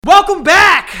Welcome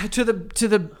back to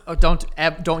the. Oh,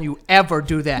 don't you ever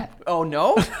do that. Oh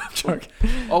no!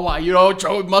 Oh wow! You know,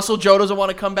 Muscle Joe doesn't want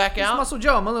to come back out. Muscle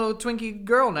Joe, I'm a little Twinkie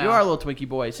girl now. You are a little Twinkie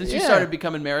boy since you started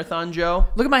becoming Marathon Joe.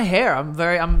 Look at my hair.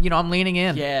 I'm leaning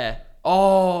in. Yeah.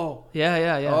 Oh.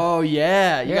 Yeah. Oh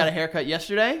yeah. You got a haircut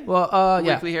yesterday? Well,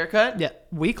 yeah. Weekly haircut? Yeah,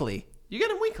 weekly. You get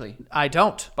it weekly. I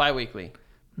don't. Bi-weekly.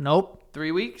 Nope.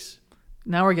 3 weeks.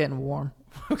 Now we're getting warm.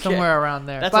 Okay. Somewhere around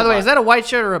there. That's By the way, is that a white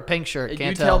shirt or a pink shirt?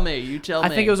 You tell me. You tell me. I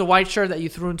think it was a white shirt that you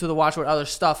threw into the wash with other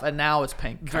stuff, and now it's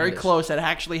pink. Very close. That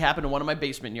actually happened to one of my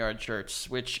basement yard shirts,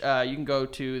 which you can go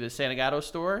to the Santagato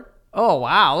store. Oh,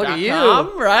 wow. Look at you.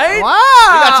 Right? Wow.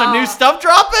 We got some new stuff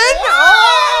dropping.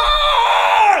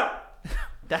 Oh!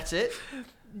 That's it.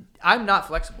 I'm not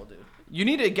flexible, dude. You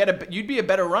need to get you'd be a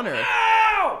better runner.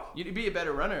 Ow! You'd be a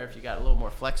better runner if you got a little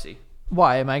more flexy.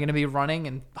 Why? Am I going to be running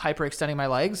and hyperextending my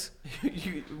legs?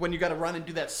 When you got to run and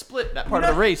do that split, that part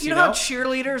of the race, you know how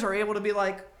cheerleaders are able to be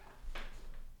like,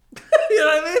 you know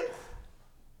what I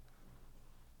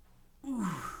mean?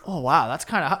 Oh, wow. That's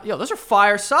kind of, those are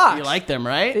fire socks. You like them,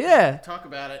 right? Yeah. Talk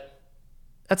about it.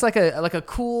 That's like a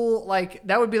cool,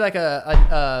 that would be like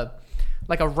a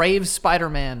rave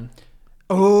Spider-Man.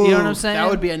 Oh, you know what I'm saying? That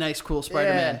would be a nice, cool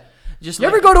Spider-Man. Yeah. You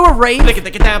ever go to a rave? That's a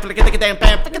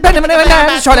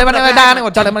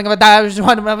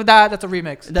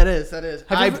remix. That is.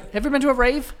 Have you ever been to a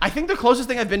rave? I think the closest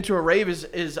thing I've been to a rave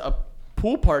is a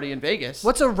pool party in Vegas.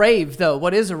 What's a rave, though?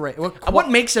 What is a rave?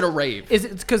 What makes it a rave? Is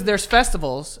it because there's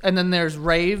festivals and then there's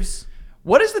raves?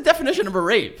 What is the definition of a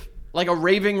rave? Like a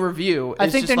raving review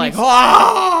is just like,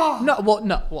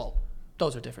 well,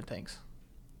 those are different things.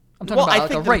 I'm talking about I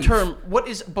think a rave. The term,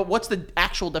 what's the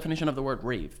actual definition of the word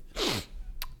rave?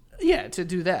 Yeah, to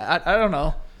do that. I don't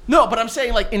know. No, but I'm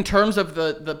saying like in terms of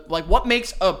the what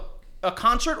makes a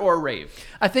concert or a rave?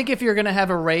 I think if you're going to have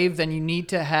a rave, then you need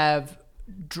to have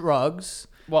drugs.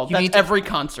 Well, that's every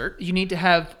concert. You need to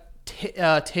have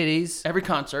titties. Every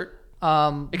concert.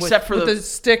 Except for the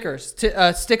stickers.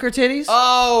 Sticker titties?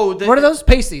 Oh. What are those?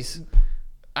 Pasties.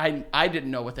 I didn't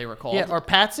know what they were called. Yeah, or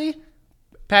Patsy?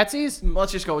 Patsy's?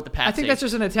 Let's just go with the Patsy. I think that's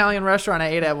just an Italian restaurant I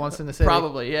ate at once in the city.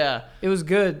 Probably, yeah. It was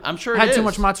good. I'm sure I had too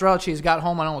much mozzarella cheese. Got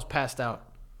home and almost passed out.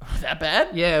 That bad?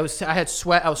 Yeah, it was. I had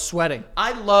sweat. I was sweating.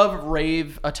 I love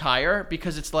rave attire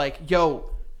because it's like, we're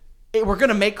going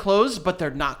to make clothes, but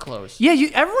they're not clothes. Yeah,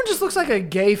 everyone just looks like a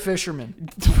gay fisherman.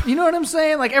 You know what I'm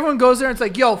saying? Like, everyone goes there and it's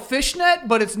like, fishnet,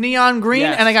 but it's neon green,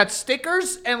 and I got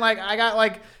stickers, and I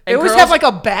got they always have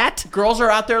a bat. Girls are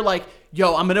out there like,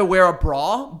 I'm going to wear a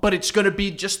bra, but it's going to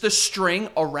be just the string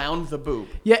around the boob.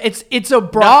 Yeah, it's a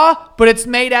bra, but it's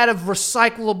made out of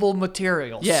recyclable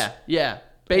materials. Yeah.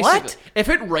 Basically. What? If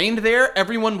it rained there,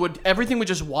 everything would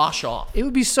just wash off. It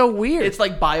would be so weird. It's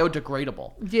like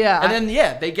biodegradable. Yeah. And then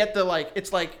they get the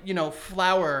it's like,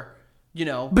 flour,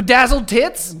 bedazzled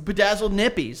tits? Bedazzled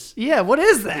nippies. Yeah, what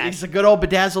is that? It's a good old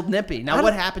bedazzled nippy. Now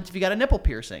what happens if you got a nipple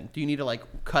piercing? Do you need to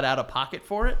cut out a pocket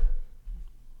for it?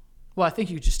 Well, I think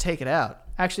you just take it out.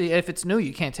 Actually, if it's new,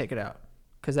 you can't take it out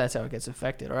because that's how it gets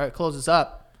affected. All right, it closes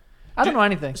up. I don't know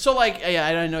anything. So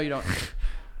I know you don't.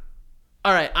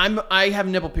 All right, I have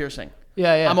nipple piercing.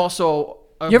 Yeah. I'm also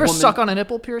You ever suck on a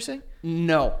nipple piercing?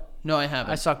 No, I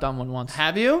haven't. I sucked on one once.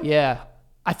 Have you? Yeah.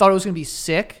 I thought it was going to be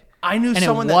sick. I knew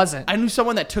someone it wasn't. I knew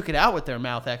someone that took it out with their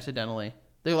mouth accidentally.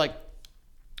 They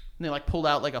pulled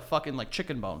out a fucking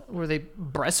chicken bone. Were they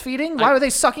breastfeeding? Why were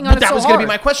they sucking on it so hard? That was going to be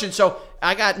my question. So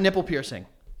I got nipple piercing.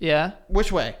 Yeah.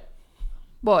 Which way?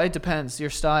 Well, it depends. Your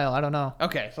style. I don't know.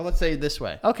 Okay, so let's say this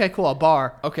way. Okay, cool. A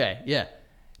bar. Okay, yeah.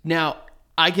 Now,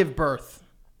 I give birth,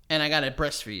 and I got to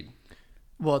breastfeed.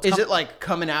 Well, is it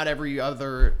coming out every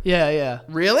other... Yeah.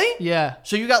 Really? Yeah.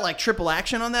 So you got triple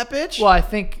action on that bitch? Well, I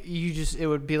think it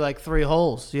would be 3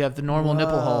 holes. You have the normal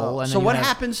nipple hole. And so what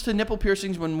happens to nipple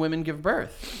piercings when women give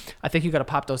birth? I think you got to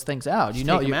pop those things out. Take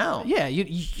them out. Yeah,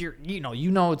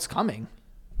 you know it's coming.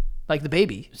 Like the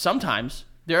baby. Sometimes.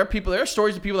 There are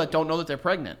stories of people that don't know that they're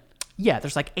pregnant. Yeah,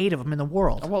 there's 8 of them in the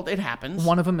world. Well, it happens.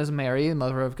 One of them is Mary, the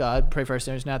mother of God. Pray for our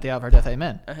sinners now at the hour of our death.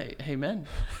 Amen. Amen.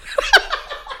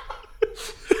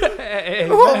 Hey,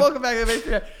 welcome back to the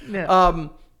basement. Yeah.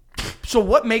 So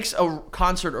what makes a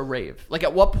concert a rave?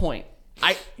 At what point?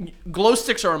 Glow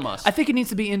sticks are a must. I think it needs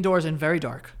to be indoors and very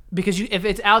dark. Because if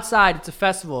it's outside, it's a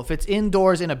festival. If it's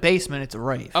indoors in a basement, it's a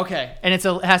rave. Okay. And it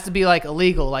has to be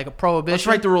illegal, like a prohibition. Let's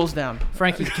write the rules down.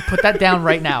 Frankie, put that down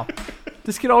right now.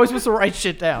 This kid always wants to write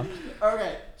shit down.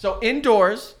 Okay. So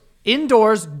indoors,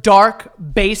 dark,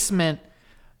 basement,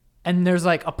 and there's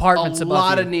apartments above you. A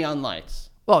lot of neon lights.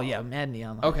 Oh, yeah, mad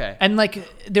neon lights. Okay. And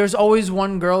there's always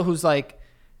one girl who's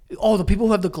Oh, the people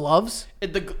who have the gloves?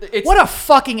 It's, what a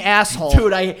fucking asshole.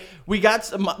 Dude,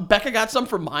 Becca got some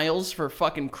for Miles for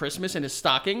fucking Christmas in his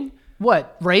stocking.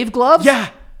 What, rave gloves? Yeah.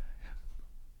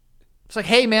 It's like,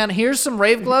 hey, man, here's some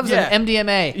rave gloves and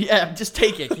MDMA. Yeah, just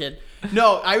take it, kid.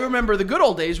 No, I remember the good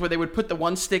old days where they would put the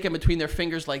one stick in between their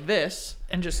fingers like this.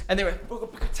 And they were...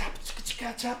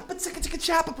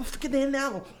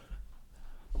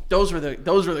 Those were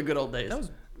the good old days. That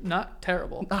was not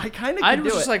terrible. I kind of I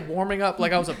was just like warming up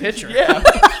like I was a pitcher. Yeah,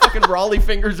 fucking Raleigh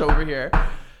fingers over here.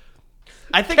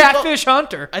 I think Catfish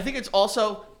Hunter. I think it's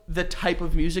also the type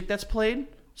of music that's played.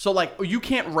 So like you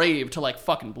can't rave to like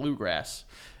fucking bluegrass.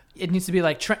 It needs to be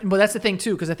like, but that's the thing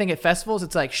too, because I think at festivals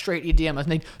it's like straight EDM. I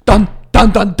think dun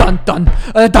dun dun dun dun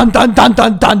dun dun dun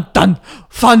dun dun dun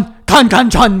fun can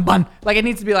chun bun. Like it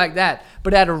needs to be like that.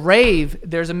 But at a rave,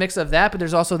 there's a mix of that, but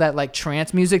there's also that like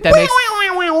trance music that makes.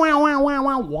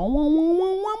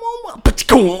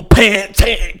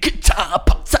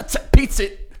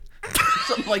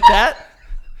 Something like that.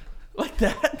 Like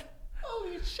that.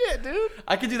 Holy shit, dude.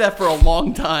 I could do that for a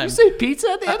long time. You say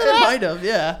pizza at the end of that? I might have,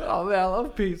 yeah. Oh man, I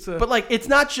love pizza. But like it's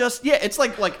not just it's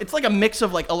like a mix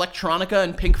of like electronica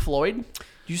and Pink Floyd.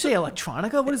 Did you say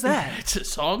electronica? What is that? It's a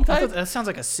song type. That sounds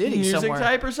like a city music somewhere.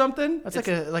 Type or something. That's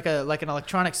like an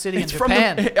electronic city in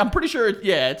Japan. Japan. I'm pretty sure.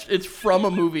 It's from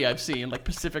a movie I've seen, like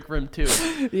Pacific Rim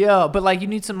 2. Yeah, but like you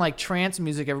need some like trance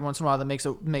music every once in a while that makes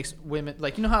women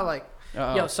like, you know how like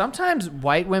sometimes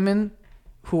white women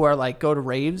who are like go to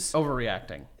raves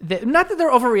overreacting. Not that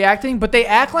they're overreacting, but they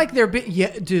act like they're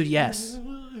dude. Yes.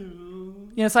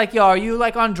 You know, it's like, yo, are you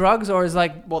like on drugs or is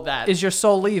like, is your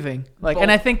soul leaving? Like, both.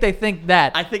 And I think they think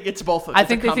that. I think it's both. I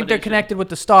think they think they're connected with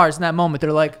the stars in that moment.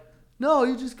 They're like, no,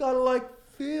 you just gotta like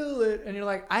feel it, and you're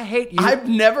like, I hate you. I've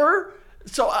never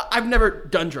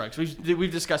done drugs.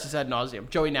 We've discussed this ad nauseum.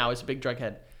 Joey now is a big drug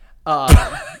head.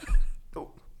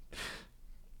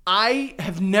 I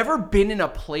have never been in a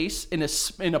place in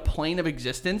a plane of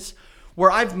existence where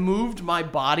I've moved my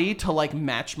body to like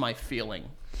match my feeling.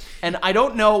 And I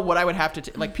don't know what I would have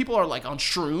to like. People are like on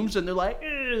shrooms and they're like,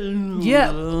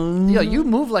 yeah, you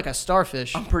move like a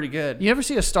starfish. I'm pretty good. You ever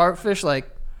see a starfish like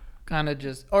kind of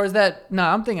just, or is that? No,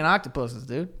 I'm thinking octopuses,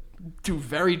 dude. Two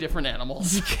very different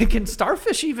animals. Can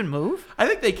starfish even move? I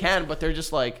think they can, but they're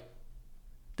just like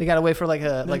they got to wait for like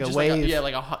a wave.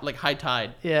 Like high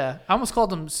tide. Yeah, I almost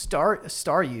called them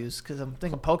star use because I'm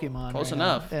thinking Pokemon. Close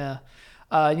enough. Now.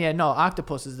 Yeah. No,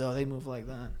 octopuses though, they move like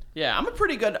that. Yeah, I'm a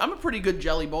pretty good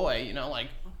jelly boy, you know, like.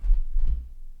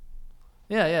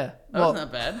 Yeah. Well, that's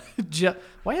not bad.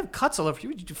 Why you have cuts all over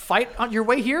you? Did you fight on your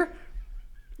way here?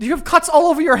 You have cuts all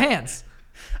over your hands.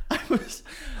 I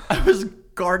was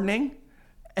gardening,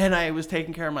 and I was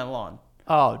taking care of my lawn.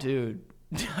 Oh, dude.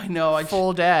 I know.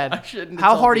 Full dad. I shouldn't.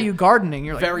 How hard are you gardening?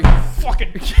 You're like, very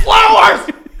fucking flowers.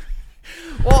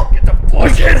 Well, get the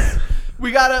bullshit.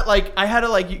 We gotta like. I had to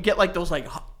like. You get like those like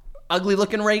ugly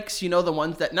looking rakes. You know the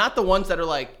ones that not the ones that are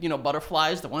like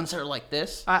butterflies. The ones that are like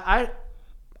this. I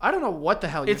don't know what the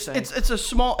hell you're saying. It's a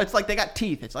small. It's like they got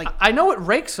teeth. It's like I know what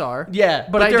rakes are. Yeah,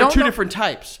 but there are two different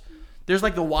types. There's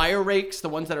like the wire rakes, the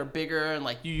ones that are bigger and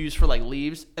like you use for like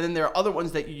leaves, and then there are other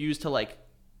ones that you use to like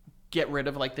get rid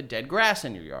of like the dead grass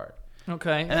in your yard.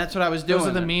 Okay. And that's what I was doing. Those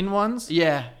are the mean ones?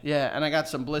 Yeah. And I got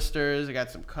some blisters. I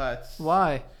got some cuts.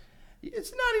 Why?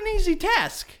 It's not an easy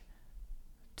task.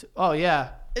 Oh,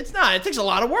 yeah. It's not. It takes a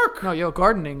lot of work. No,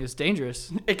 gardening is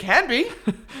dangerous. It can be.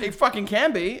 It fucking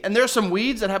can be. And there's some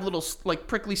weeds that have little like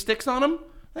prickly sticks on them.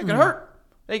 They can hurt.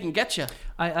 They can get you.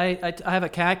 I have a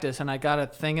cactus and I got a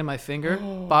thing in my finger.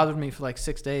 Bothered me for like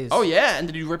 6 days. Oh, yeah? And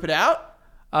did you rip it out?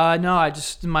 No,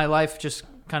 my life just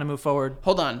kind of moved forward.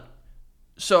 Hold on.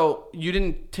 So you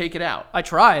didn't take it out? I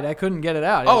tried. I couldn't get it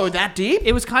out. That deep?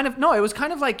 It was kind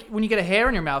of like when you get a hair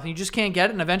in your mouth and you just can't get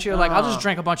it, and eventually you're like, I'll just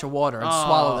drink a bunch of water and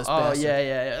swallow this bastard. Oh,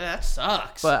 yeah. That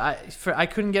sucks. But I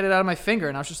couldn't get it out of my finger,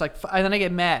 and I was just like, and then I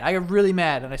get mad. I got really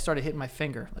mad, and I started hitting my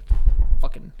finger. Like,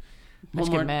 fucking, I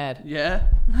just get mad. Yeah?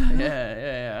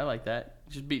 Yeah, I like that.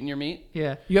 Just beating your meat?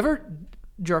 Yeah. You ever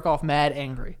jerk off mad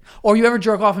angry? Or you ever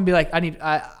jerk off and be like,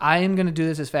 I am going to do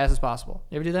this as fast as possible?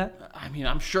 You ever do that? I mean,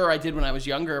 I'm sure I did when I was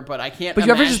younger, but I can't But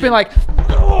you ever just been like,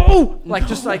 no! Like,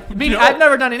 just like, me, I've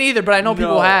never done it either, but I know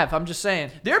people have. I'm just saying.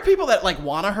 There are people that, like,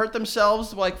 want to hurt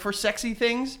themselves, like, for sexy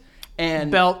things.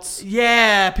 And belts.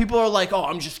 Yeah, people are like,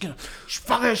 I'm just going to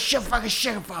fuck.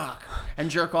 And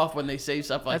jerk off when they say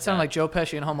stuff like that. That sounded like Joe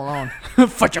Pesci in Home Alone.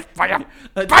 Fire.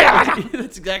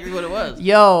 That's exactly what it was.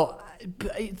 Yo,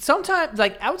 sometimes,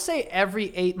 like, I would say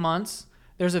every 8 months,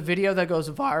 there's a video that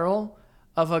goes viral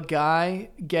of a guy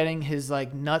getting his,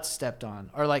 like, nuts stepped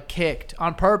on or, like, kicked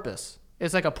on purpose.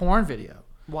 It's like a porn video.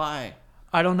 Why?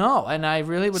 I don't know, and I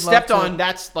really would Stepped love to, on,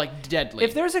 that's like deadly.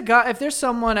 If there's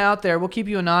someone out there, we'll keep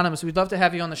you anonymous. We'd love to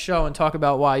have you on the show and talk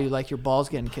about why you like your balls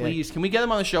getting kicked. Please, can we get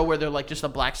them on the show where they're like just a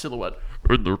black silhouette?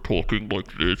 And they're talking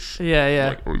like this. Yeah.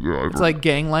 Like, oh, yeah, it's like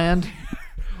Gangland.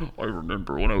 I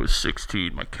remember when I was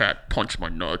 16, my cat punched my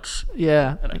nuts.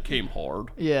 Yeah. And I came hard.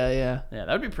 Yeah. Yeah, that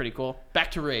would be pretty cool.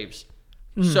 Back to raves.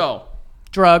 So.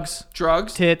 Drugs.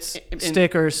 Tits.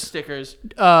 Stickers.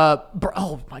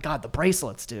 Oh, my God. The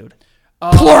bracelets, dude.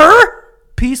 Plur?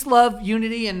 Peace, love,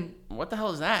 unity, and... What the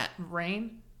hell is that?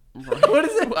 Rain? What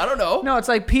is it? I don't know. No, it's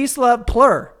like peace, love,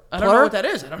 plur. I don't know what that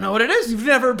is. I don't know what it is. You've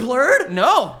never plurred?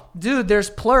 No. Dude, there's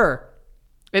plur.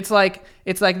 It's like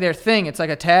their thing. It's like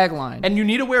a tagline. And you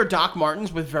need to wear Doc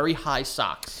Martens with very high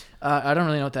socks. I don't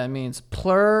really know what that means.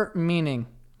 Plur meaning.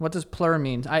 What does plur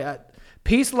mean?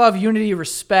 Peace, love, unity,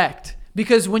 respect.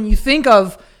 Because when you think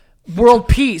of world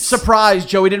peace... Surprise,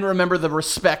 Joey didn't remember the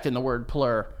respect in the word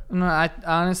plur. No, I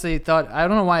honestly thought... I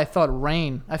don't know why I thought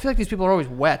rain. I feel like these people are always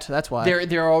wet. That's why.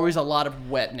 There are always a lot of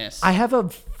wetness. I have a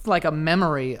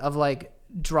memory of like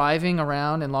driving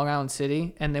around in Long Island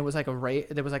City, and there was like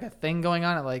a thing going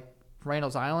on at like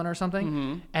Reynolds Island or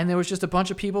something, and there was just a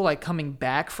bunch of people like coming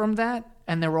back from that,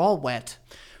 and they were all wet.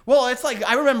 Well, it's like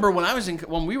I remember when I was in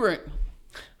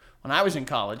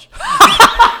college.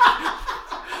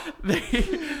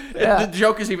 The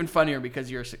joke is even funnier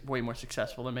because you're way more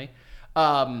successful than me.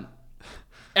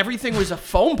 Everything was a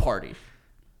foam party.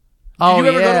 Did you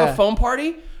ever go to a foam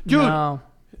party? Dude, no.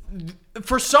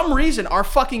 For some reason, our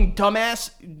fucking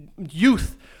dumbass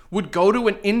youth would go to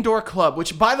an indoor club,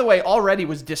 which, by the way, already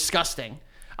was disgusting.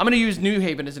 I'm going to use New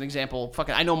Haven as an example.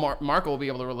 Fucking, I know Marco will be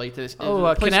able to relate to this.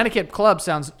 Connecticut club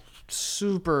sounds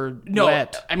super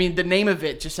wet. I mean, the name of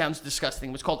it just sounds disgusting.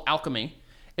 It was called Alchemy.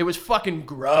 It was fucking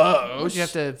gross. You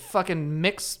have to fucking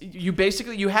mix. You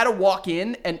had to walk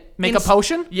in and make a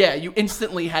potion. Yeah, you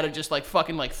instantly had to just like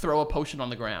fucking like throw a potion on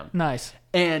the ground. Nice.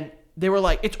 And they were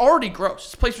like, it's already gross.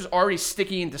 This place was already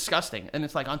sticky and disgusting. And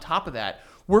it's like on top of that,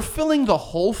 we're filling the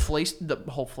whole place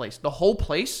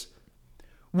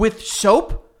with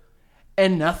soap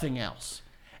and nothing else.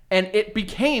 And it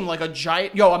became like a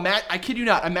giant. I kid you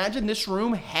not. Imagine this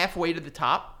room halfway to the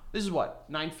top. This is what,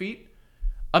 9 feet.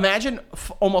 Imagine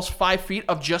almost 5 feet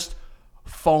of just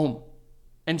foam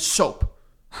and soap.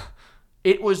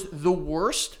 It was the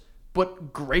worst,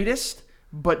 but greatest,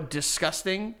 but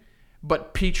disgusting,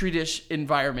 but petri dish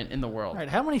environment in the world. All right,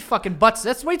 how many fucking butts?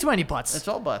 That's way too many butts. It's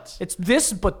all butts. It's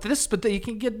this, but you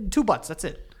can get 2 butts. That's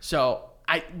it. So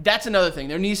that's another thing.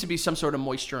 There needs to be some sort of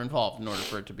moisture involved in order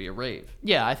for it to be a rave.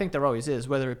 Yeah, I think there always is,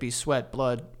 whether it be sweat,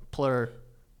 blood, plur,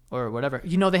 or whatever.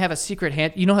 You know they have a secret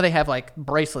hand. You know how they have like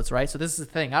bracelets, right? So this is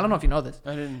the thing. I don't know if you know this.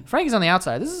 I didn't. Frankie's on the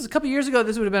outside. This is a couple years ago.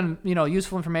 This would have been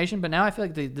useful information, but now I feel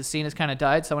like the scene has kind of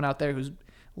died. Someone out there who's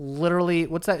literally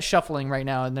shuffling right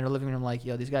now in their living room, like,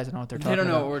 yo, these guys don't know what they're talking about. They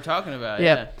don't know what we're talking about.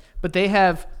 Yeah. But they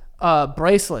have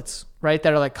bracelets, right,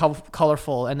 that are like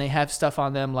colorful, and they have stuff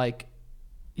on them like,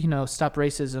 stop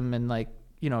racism and like,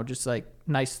 just like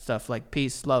nice stuff like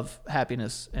peace, love,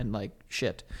 happiness, and like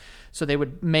shit. So they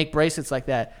would make bracelets like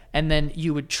that, and then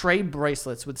you would trade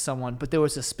bracelets with someone, but there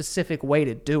was a specific way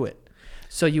to do it.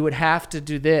 So you would have to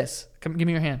do this. Come, give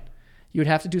me your hand. You would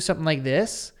have to do something like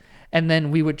this, and then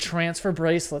we would transfer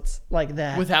bracelets like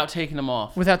that. Without taking them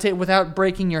off. Without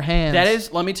breaking your hands. That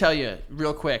is, let me tell you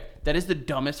real quick, that is the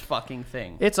dumbest fucking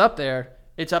thing. It's up there.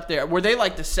 It's up there. Were they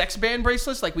like the sex band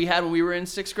bracelets like we had when we were in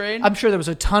 6th grade? I'm sure there was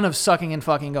a ton of sucking and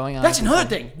fucking going on. That's another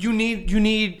thing. You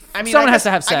need. I mean, someone has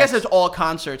to have sex. I guess it's all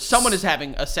concerts. Someone is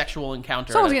having a sexual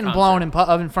encounter. Someone's getting blown in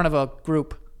front of a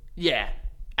group. Yeah,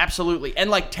 absolutely. And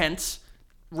like tents,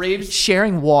 raves.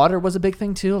 Sharing water was a big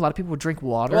thing too. A lot of people would drink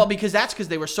water. Well, because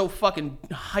they were so fucking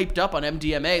hyped up on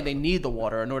MDMA. They need the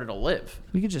water in order to live.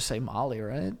 We could just say Molly,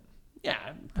 right? Yeah,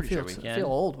 I'm pretty sure we can. I feel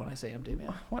old when I say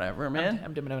MDMA. Whatever, man.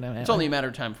 MDMA. It's only a matter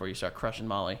of time before you start crushing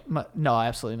Molly. No,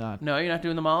 absolutely not. No, you're not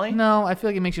doing the Molly? No, I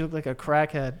feel like it makes you look like a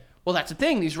crackhead. Well, that's the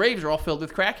thing. These raves are all filled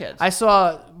with crackheads. I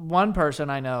saw one person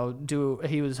I know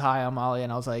he was high on Molly,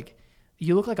 and I was like,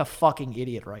 you look like a fucking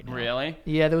idiot right now. Really?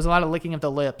 Yeah, there was a lot of licking of the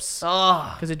lips.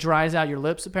 Oh. Because it dries out your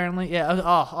lips, apparently. Yeah.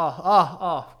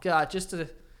 Oh, God,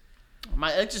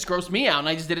 it just grossed me out, and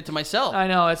I just did it to myself. I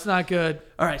know, it's not good.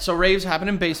 All right, so raves happen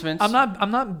in basements. I'm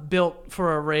not built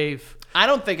for a rave. I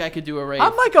don't think I could do a rave.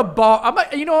 I'm like a bar.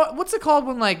 What's it called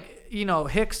when like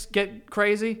Hicks get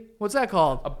crazy? What's that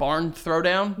called? A barn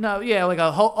throwdown? No, yeah, like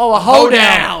a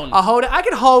hoedown. A hoedown. I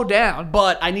could hoe down,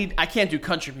 but I can't do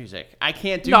country music. I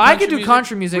can't do. No, country I could do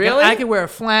country music. Really? I could wear a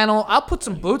flannel. I'll put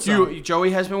some boots on.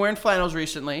 Joey has been wearing flannels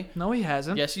recently. No, he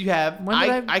hasn't. Yes, you have. When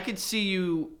did I could see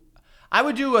you. I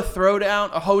would do a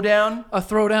throwdown, a hoedown. A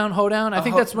throwdown, hoedown. I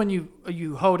think that's when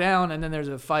you hoe down and then there's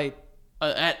a fight.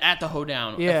 At the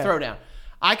hoedown. Yeah. A throwdown.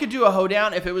 I could do a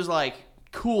hoedown if it was like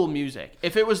cool music.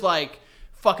 If it was like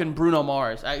fucking Bruno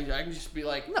Mars, I can just be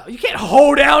like, No, you can't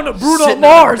hoe down to Bruno sitting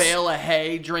Mars. on a bale of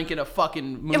hay, drinking a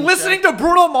fucking moonshine. And listening to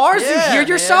Bruno Mars, you hear man.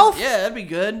 yourself? Yeah, that'd be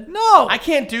good. No. I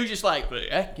can't do just like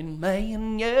I can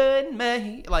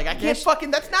May. Like I can't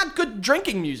fucking. That's not good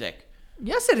drinking music.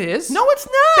 Yes, it is. No, it's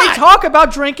not. They talk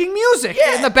about drinking music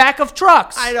in the back of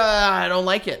trucks. I don't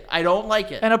like it. I don't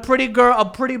like it. And a pretty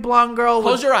blonde girl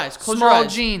Close with your eyes. Close small your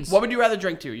eyes. jeans. What would you rather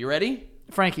drink to? You ready?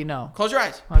 Frankie, no. Close your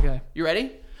eyes. Okay. You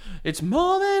ready? It's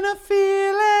more than a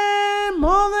feeling,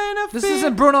 more than a feeling. This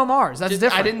isn't Bruno Mars. That's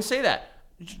different. I didn't say that.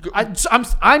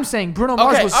 I'm saying Bruno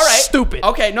Mars was all right. stupid.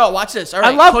 Okay, no, watch this. All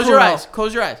right, love close Bruno. your eyes.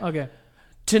 Close your eyes. Okay.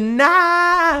 Tonight,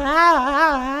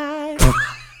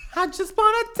 I just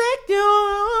wanna take you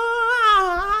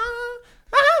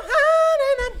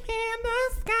up in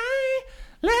the sky.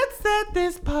 Let's set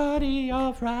this party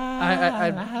off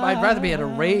right. I'd rather be at a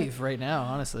rave right now,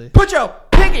 honestly. Put your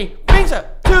pinky rings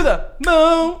up to the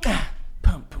moon.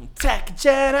 Boom, boom, tack,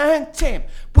 jam.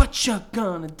 What you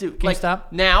gonna do? Can you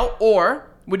stop? Now,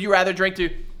 or would you rather drink to?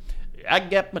 I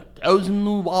get my toes in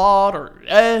the water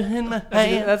in my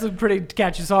hand. That's a pretty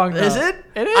catchy song, though. Is it?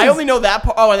 It is. I only know that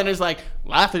part. Oh, and then it's like,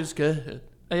 life is good.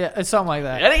 Yeah, it's something like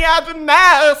that. Any other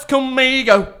nice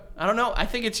conmigo. I don't know. I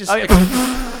think it's just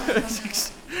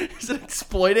is it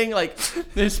exploiting like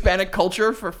the Hispanic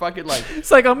culture for fucking like.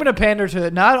 It's like I'm gonna pander to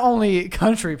not only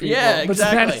country people, Yeah, but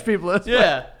exactly. Spanish people as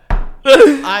well.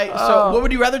 Yeah. So what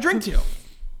would you rather drink to?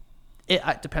 It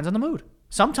depends on the mood.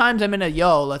 Sometimes I'm in a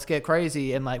let's get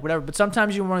crazy and like whatever. But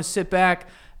sometimes you want to sit back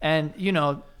and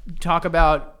talk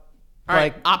about All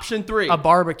right, option 3. a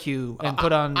barbecue and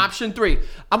put on. Option 3.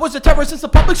 I was a terror since the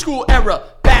public school era.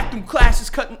 Bathroom classes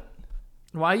cutting.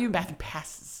 Why are you Bathroom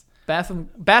passes.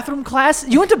 bathroom class?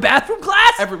 You went to bathroom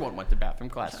class? Everyone went to bathroom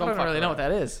class. I don't really know what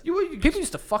that is. People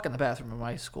used to fuck in the bathroom in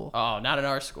my school. Oh, not in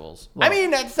our schools. Well, I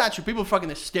mean, that's not true. People fucking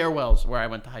the stairwells where I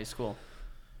went to high school.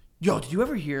 Yo, did you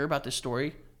ever hear about this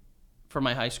story from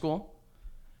my high school?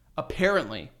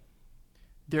 Apparently,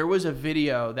 there was a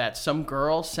video that some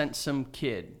girl sent some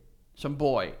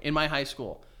boy in my high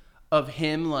school of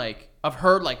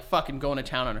her fucking going to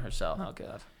town on herself. Oh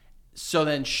god. So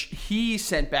then he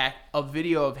sent back a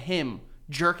video of him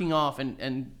jerking off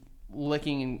and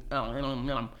licking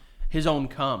his own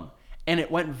cum, and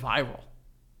it went viral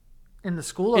In the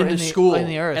school or in the school, in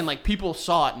the earth? and like people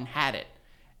saw it and had it,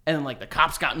 and like the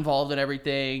cops got involved and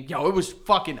everything. Yo, it was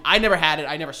fucking. I never had it.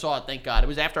 I never saw it. Thank God. It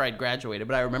was after I'd graduated,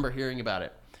 but I remember hearing about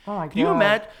it. Oh my god. Can you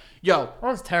imagine? Yo, That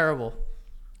was terrible.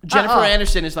 Jennifer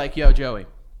Aniston is like, yo, Joey,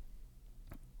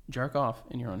 jerk off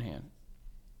in your own hand.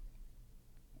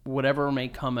 Whatever may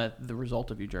come at the result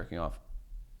of you jerking off,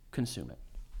 consume it.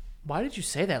 Why did you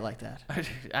say that like that?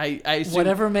 I assume,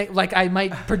 Whatever I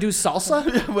might produce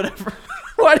salsa? whatever.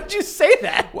 Why did you say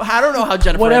that? Well, I don't know how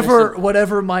Jennifer Aniston,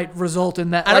 Whatever might result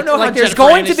in that. I don't know how there's Jennifer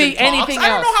going to Aniston be talks. anything else. I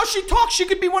don't know how she talks. She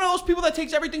could be one of those people that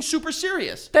takes everything super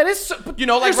serious. That is, You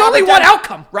know, like there's only one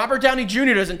outcome. Robert Downey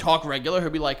Jr. doesn't talk regular. He'll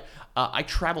be like, I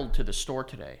traveled to the store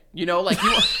today. You know, like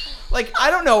like I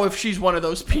don't know if she's one of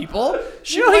those people.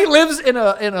 He lives in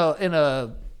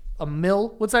a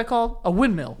mill. What's that called? A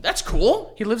windmill. That's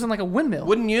cool. He lives in like a windmill.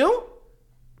 Wouldn't you?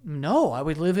 No, I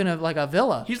would live in a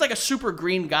villa. He's like a super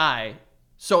green guy.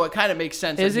 So it kind of makes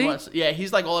sense. Is he? Yeah,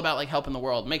 he's like all about like helping the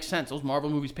world. Makes sense. Those Marvel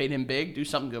movies paid him big. Do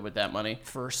something good with that money.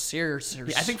 For serious. Yeah,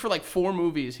 I think for like 4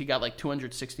 movies, he got like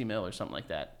 260 mil or something like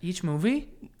that. Each movie?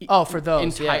 Oh, for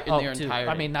those. In their entirety.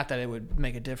 I mean, not that it would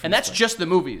make a difference. And that's but just the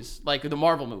movies, like the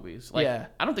Marvel movies. Like, Yeah.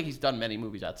 I don't think he's done many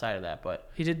movies outside of that, but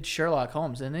he did Sherlock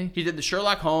Holmes, didn't he? he did the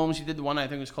Sherlock Holmes. He did the one I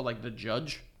think was called like The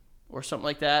Judge or something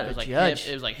like that. It was like Judge.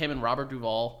 It was like him and Robert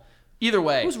Duvall. Either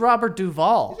way, Who's Robert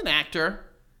Duvall? he's an actor.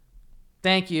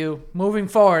 Thank you. Moving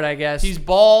forward, I guess. He's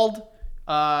bald.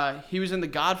 He was in The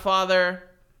Godfather.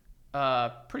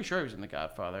 Pretty sure he was in The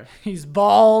Godfather. He's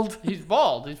bald. He's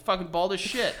bald. He's fucking bald as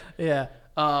shit. Yeah.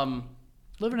 Um,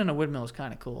 Living in a windmill is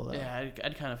kind of cool, though. yeah,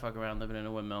 I'd kind of fuck around living in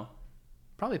a windmill.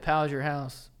 Probably powers your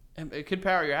house. It could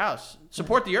power your house.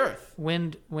 Support the earth.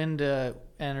 Wind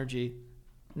energy.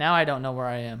 Now I don't know where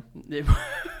I am.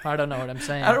 I don't know what I'm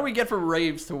saying. How do we get from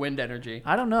raves to wind energy?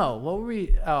 I don't know. What were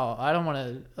we? Oh, I don't want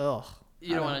to. Ugh.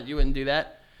 You don't want to. You wouldn't do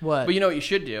that. What? But you know what you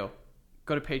should do?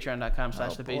 Go to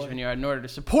patreon.com/the boy. basement yard in order to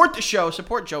support the show,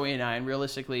 support Joey and I, and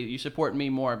realistically, you support me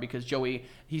more because Joey,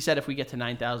 he said if we get to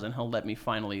 9,000, he'll let me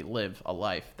finally live a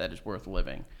life that is worth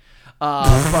living.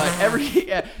 But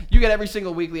you get every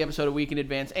single weekly episode a week in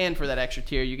advance, and for that extra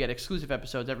tier, you get exclusive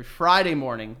episodes every Friday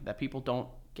morning that people don't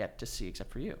get to see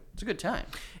except for you. It's a good time.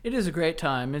 It is a great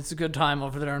time. It's a good time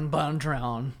over there in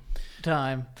Bontown.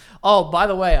 Time. Oh, by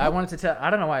the way, I wanted to tell. I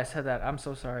don't know why I said that. I'm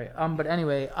so sorry. But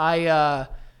anyway, my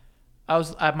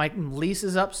lease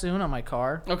is up soon on my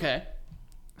car. Okay.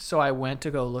 So I went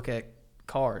to go look at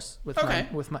cars with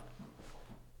my.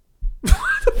 What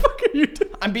the fuck are you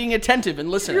doing? I'm being attentive and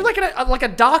listening. You're like a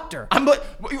doctor.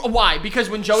 Why? Because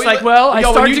when Joey, it's like, well, I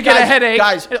started to get a headache.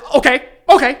 Guys, okay.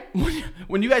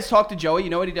 When you guys talk to Joey, you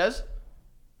know what he does?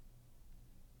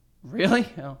 Really?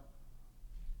 Oh.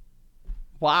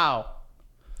 Wow.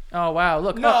 Oh, wow.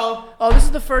 Look. No. Oh, this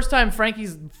is the first time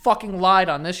Frankie's fucking lied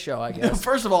on this show, I guess.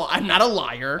 First of all, I'm not a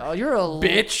liar. Oh, you're a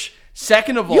bitch.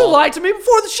 Second of all, you lied to me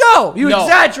before the show. You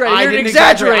exaggerated. I You're didn't an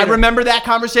exaggerator. I remember that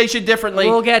conversation differently.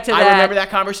 We'll get to that. I remember that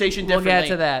conversation differently. We'll get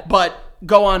to that. But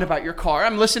go on about your car.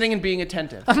 I'm listening and being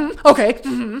attentive. Okay.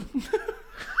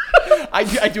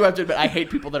 I do have to admit, I hate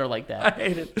people that are like that. I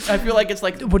hate it. I feel like it's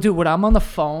like, dude, when I'm on the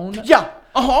phone. Yeah.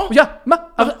 Yeah.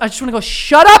 I just want to go,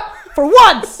 shut up for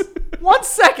once. 1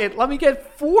 second. Let me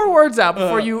get 4 words out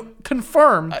before you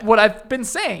confirm what I've been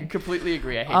saying. I completely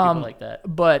agree. I hate people like that.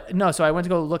 But no, so I went to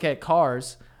go look at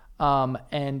cars,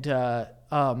 and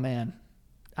oh man,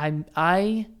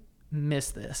 I miss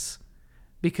this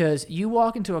because you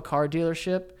walk into a car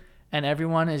dealership and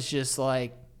everyone is just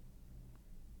like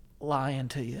lying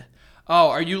to you. Oh,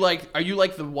 are you like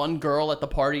the one girl at the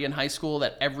party in high school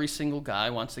that every single guy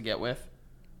wants to get with?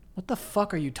 What the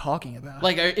fuck are you talking about?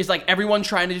 Like, is like everyone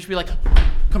trying to just be like,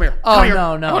 come here. Oh, come here.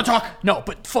 no. I want to talk. No,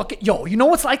 but fuck it. Yo, you know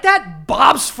what's like that?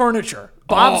 Bob's Furniture.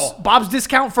 Bob's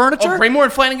Discount Furniture. Oh, Braymore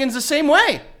and Flanagan's the same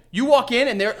way. You walk in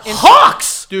and they're...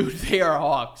 Hawks! Dude, they are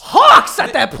hawks. Hawks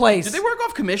at that place. Did they work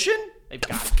off commission? They've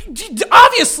got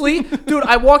obviously. Dude,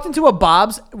 I walked into a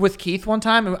Bob's with Keith one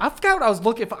time, and I forgot what I was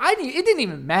looking for. It didn't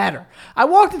even matter. I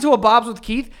walked into a Bob's with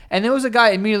Keith, and there was a guy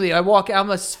immediately. I walk out, I'm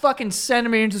like, fucking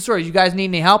sending me into the store. You guys need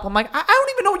any help? I'm like, I don't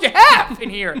even know what you have in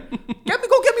here.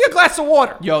 Go get me a glass of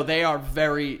water. Yo, they are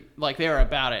very, like, they are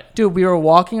about it. Dude, we were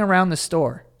walking around the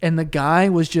store, and the guy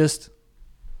was just...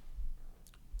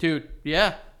 Dude,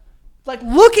 yeah. Like,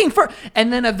 looking for...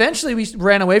 And then eventually we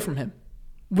ran away from him.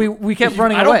 We kept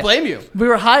running away. I don't blame you. We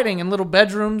were hiding in little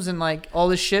bedrooms and like all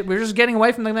this shit. We were just getting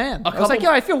away from the man. I was like, yo,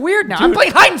 I feel weird now. I'm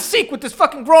playing hide and seek with this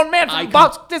fucking grown man from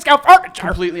Bob's Discount Furniture.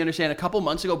 Completely understand. A couple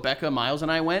months ago, Becca, Miles, and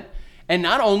I went, and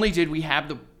not only did we have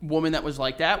the woman that was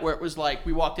like that, where it was like,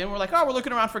 we walked in, we're like, oh, we're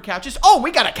looking around for couches. Oh,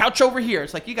 we got a couch over here.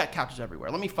 It's like, you got couches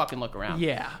everywhere. Let me fucking look around.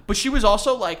 Yeah. But she was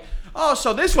also like, oh,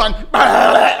 so this one,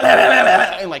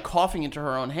 and like coughing into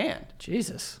her own hand.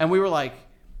 Jesus. And we were like,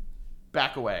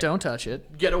 back away. Don't touch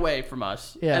it. Get away from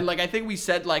us. Yeah. And like I think we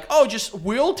said like, oh,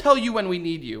 we'll tell you when we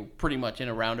need you, pretty much in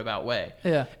a roundabout way.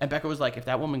 Yeah. And Becca was like, if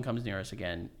that woman comes near us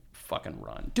again, fucking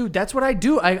run. Dude, that's what I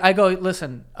do. I go,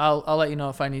 listen, I'll let you know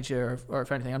if I need you or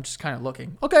if anything. I'm just kind of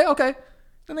looking. Okay.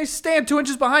 Then they stand 2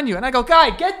 inches behind you, and I go,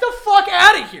 guy, get the fuck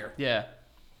out of here. Yeah.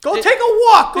 Go take a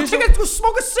walk. Go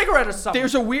smoke a cigarette or something.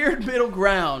 There's a weird middle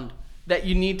ground that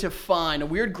you need to find, a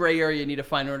weird gray area you need to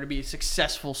find in order to be a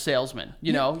successful salesman.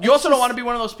 You know, you also don't want to be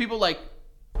one of those people like,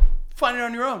 find it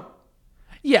on your own.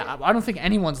 Yeah, I don't think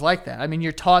anyone's like that. I mean,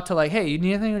 you're taught to like, hey, you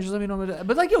need anything, or just let me know.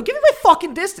 But like, yo, give me my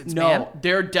fucking distance, man. No,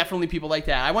 there are definitely people like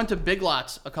that. I went to Big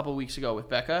Lots a couple weeks ago with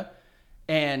Becca,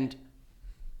 and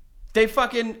they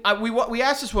fucking, we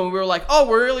asked this woman, we were like, oh,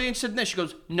 we're really interested in this. She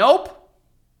goes, nope.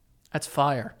 That's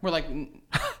fire. We're like, and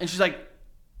she's like,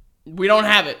 we don't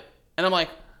have it. And I'm like,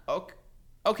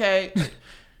 okay.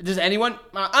 Does anyone?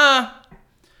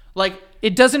 Like,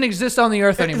 it doesn't exist on the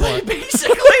earth anymore.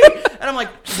 Basically. And I'm like,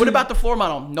 what about the floor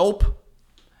model? Nope.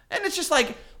 And it's just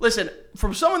like, listen,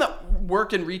 from someone that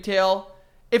worked in retail,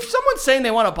 if someone's saying they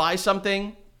want to buy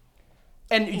something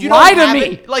and you lie don't to have me.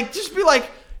 it, like, just be like,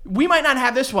 we might not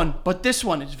have this one, but this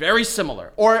one is very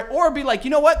similar. Or be like, you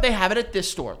know what? They have it at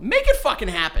this store. Make it fucking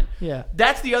happen. Yeah.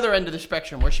 That's the other end of the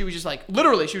spectrum where she was just like,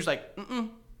 literally, she was like,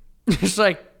 Just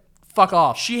like, fuck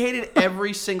off. She hated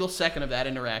every single second of that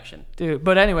interaction. Dude,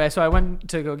 but anyway, so I went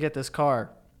to go get this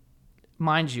car.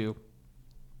 Mind you,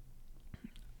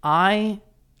 I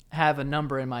have a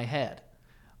number in my head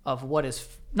of what is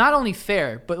not only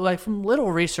fair, but like from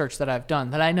little research that I've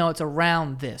done that I know it's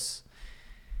around this.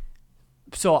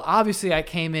 So obviously I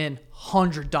came in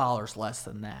 $100 less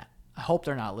than that. I hope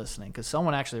they're not listening because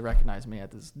someone actually recognized me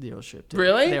at this dealership too.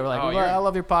 Really? They were like, Oh, I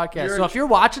love your podcast. So if you're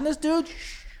watching this, dude,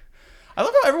 I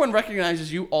love how everyone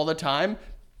recognizes you all the time.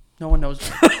 No one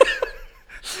knows.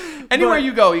 Anywhere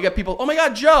you go, you get people, oh my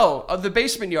God, Joe, of the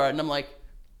basement yard. And I'm like,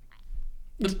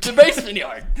 the basement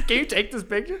yard. Can you take this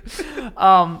picture?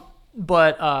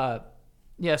 But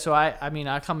Yeah, so I mean,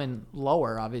 I come in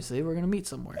lower, obviously. We're going to meet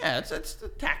somewhere. Yeah, it's the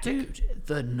tactic. Dude,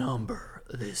 the number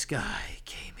this guy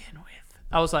came in with.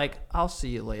 I was like, I'll see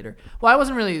you later. Well, I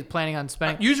wasn't really planning on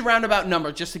spending. Use a roundabout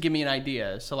number just to give me an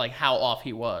idea. So, like, how off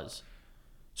he was.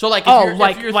 So, like,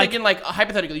 if you're thinking, like,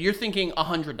 hypothetically, you're thinking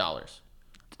 $100.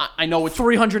 I know it's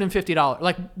 $350,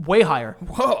 like, way higher.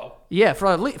 Whoa. Yeah,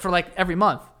 for like every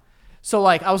month. So,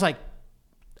 like, I was like,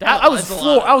 I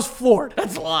was floored.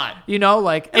 That's a lot. You know,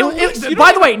 like, And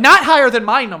by the way, not higher than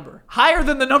my number. Higher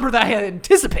than the number that I had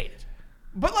anticipated.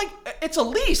 But, like, it's a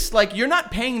lease. Like, you're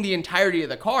not paying the entirety of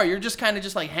the car. You're just kind of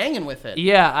just, like, hanging with it.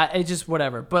 Yeah, it just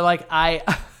whatever. But, like,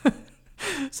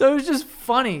 so it was just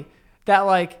funny that,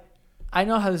 like, I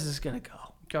know how this is going to go.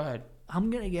 Go ahead.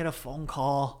 I'm going to get a phone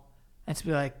call and to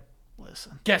be like,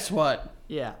 listen. Guess what?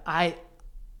 Yeah, I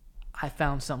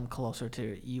found something closer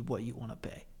to what you want to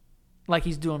pay. Like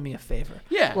he's doing me a favor.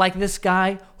 Yeah. Like this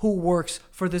guy who works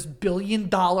for this $1 billion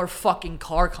fucking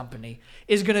car company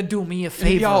is going to do me a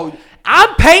favor. Yo.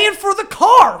 I'm paying for the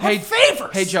car. Hey,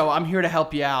 favors. Hey, Joe, I'm here to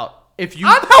help you out. I'm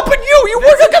helping you. You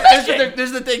work a commission.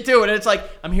 There's the thing, too. And it's like,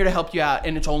 I'm here to help you out,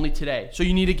 and it's only today. So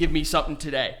you need to give me something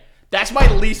today. That's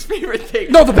my least favorite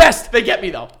thing. No, the best. They get me,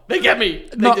 though. They get me.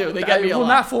 They do. They get me a lot.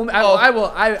 Not fool me. I will.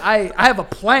 I have a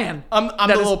plan. I'm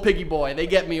the little piggy boy. They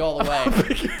get me all the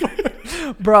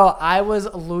way. Bro, I was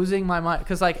losing my mind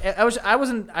because like I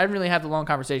didn't really have the long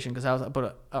conversation because I was,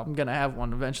 but I'm gonna have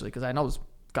one eventually because I know this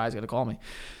guy's gonna call me.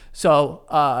 So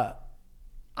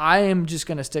I am just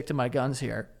gonna stick to my guns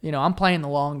here. You know, I'm playing the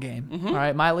long game. Mm-hmm. All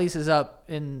right, my lease is up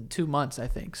in 2 months, I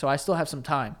think, so I still have some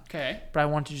time. Okay, but I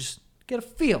want to just get a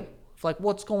feel of like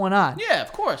what's going on. Yeah,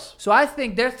 of course. So I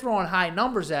think they're throwing high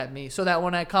numbers at me so that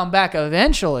when I come back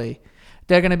eventually,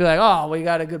 they're going to be like, oh, we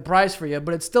got a good price for you,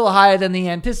 but it's still higher than the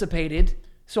anticipated.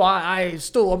 So I'm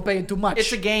paying too much.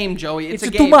 It's a game, Joey. It's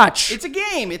a game. Too much. It's a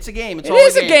game. It's a game. It's it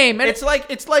is a game. It's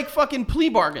like fucking plea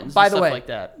bargains. By and the stuff way, like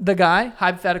that. The guy,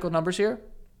 hypothetical numbers here,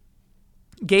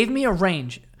 gave me a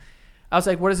range. I was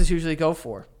like, what does this usually go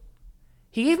for?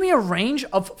 He gave me a range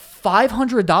of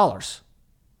 $500.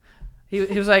 He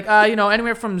was like,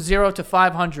 anywhere from 0 to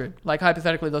 500, like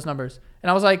hypothetically those numbers. And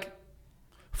I was like,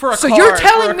 for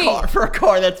a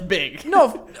car that's big.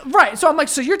 No, right. So I'm like,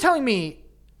 so you're telling me,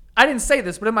 I didn't say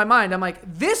this, but in my mind, I'm like,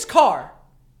 this car,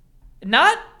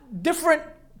 not different,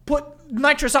 put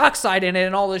nitrous oxide in it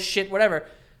and all this shit, whatever.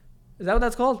 Is that what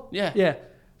that's called? Yeah. Yeah.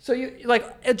 So you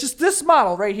like just this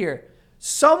model right here.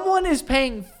 Someone is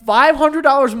paying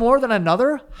 $500 more than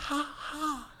another. How?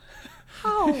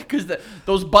 Because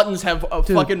those buttons have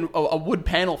a wood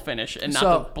panel finish and not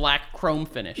the black chrome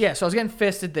finish. Yeah, so I was getting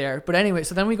fisted there. But anyway,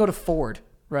 so then we go to Ford,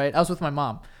 right? I was with my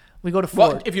mom. We go to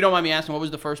Ford. Well, if you don't mind me asking, what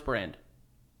was the first brand?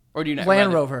 Or do you know?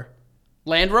 Land Rover.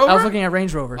 Land Rover? I was looking at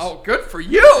Range Rovers. Oh, good for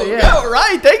you. Yeah. All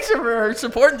right. Thanks for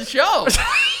supporting the show.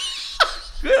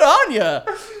 Good on you.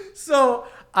 So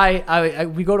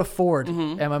we go to Ford,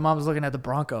 and my mom was looking at the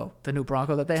Bronco, the new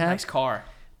Bronco that they have. Nice car.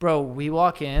 Bro, we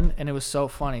walk in, and it was so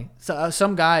funny. So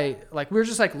some guy, like, we were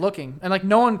just, like, looking, and, like,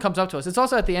 no one comes up to us. It's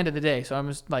also at the end of the day, so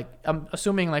I'm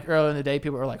assuming, like, early in the day,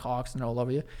 people are, like, hawks and they're all over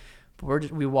you.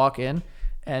 But we walk in,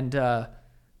 and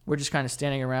we're just kind of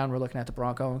standing around. We're looking at the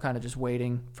Bronco and kind of just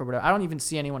waiting for whatever. I don't even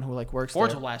see anyone who, like, works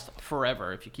Fords there. will last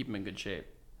forever if you keep them in good shape.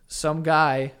 Some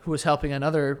guy who was helping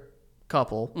another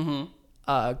couple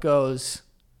goes,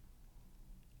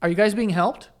 are you guys being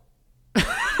helped?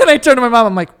 And I turned to my mom.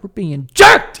 I'm like, we're being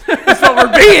jerked. That's what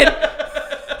we're being.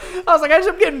 I was like, I just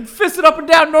am getting fisted up and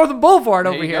down Northern Boulevard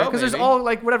over here because there's all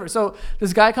like whatever. So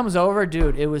this guy comes over,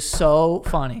 dude. It was so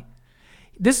funny.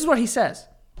 This is what he says.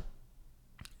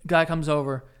 Guy comes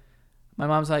over. My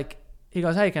mom's like, he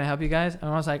goes, hey, can I help you guys? And my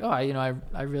mom's like, oh, I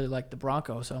really like the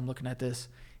Bronco, so I'm looking at this.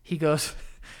 He goes,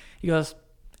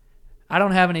 I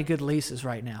don't have any good leases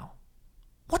right now.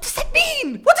 What does that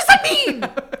mean? What does that mean?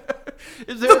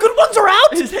 The good ones are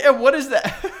out? What is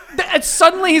that? And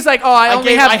suddenly he's like, oh,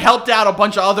 I helped out a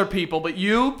bunch of other people, but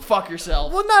you fuck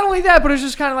yourself. Well, not only that, but it's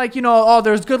just kind of like,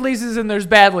 there's good leases and there's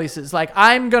bad leases. Like,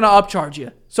 I'm going to upcharge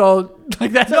you. So,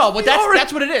 like, that's... No, but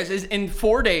that's what it is in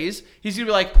 4 days, he's going to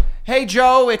be like, hey,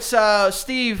 Joe, it's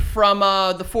Steve from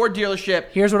the Ford dealership.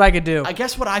 Here's what I could do. I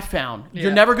guess what I found. Yeah.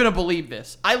 You're never going to believe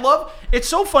this. It's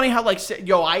so funny how, like,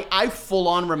 I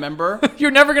full-on remember.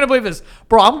 You're never going to believe this.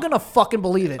 Bro, I'm going to fucking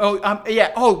believe it. Oh,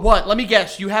 yeah. Oh, what? Let me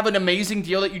guess. You have an amazing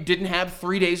deal that you didn't have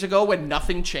 3 days ago when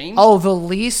nothing changed? Oh, the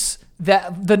lease...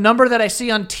 the number that I see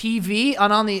on TV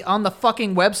on the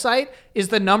fucking website is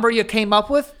the number you came up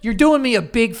with. You're doing me a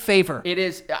big favor. It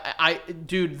is,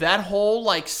 dude. That whole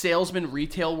like salesman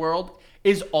retail world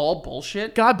is all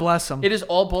bullshit. God bless them. It is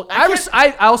all bullshit.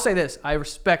 I'll say this. I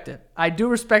respect it. I do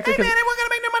respect it. Hey man, we're gonna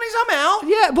make no money somehow.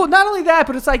 Yeah, well, not only that,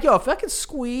 but it's like, yo, if I could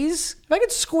squeeze,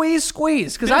 because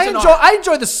There's an I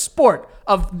enjoy the sport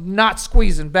of not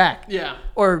squeezing back. Yeah.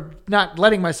 Or not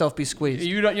letting myself be squeezed.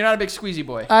 You're not a big squeezy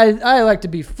boy. I like to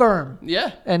be firm.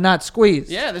 Yeah. And not squeezed.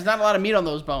 Yeah, there's not a lot of meat on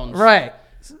those bones. Right.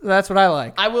 That's what I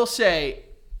like. I will say,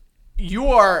 you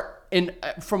are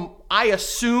I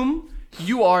assume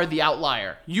you are the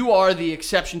outlier. You are the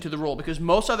exception to the rule, because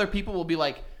most other people will be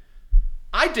like,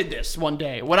 I did this one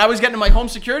day when I was getting my home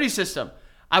security system.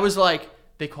 I was like,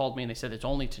 they called me and they said, it's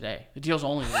only today. The deal's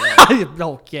only today.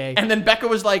 Okay. And then Becca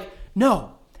was like,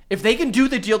 no, if they can do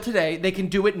the deal today, they can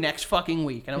do it next fucking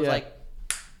week. And I was like,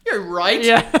 you're right.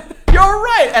 Yeah. You're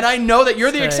right. And I know that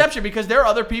you're the Right. exception, because there are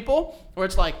other people where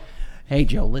it's like, hey,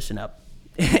 Joe, listen up.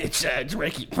 It's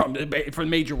Ricky from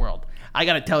Major World. I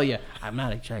got to tell you, I'm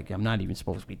not even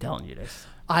supposed to be telling you this.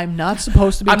 I'm not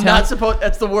supposed to be That's the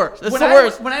worst. That's the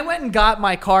worst. When I went and got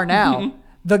my car now,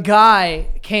 the guy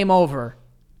came over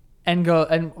and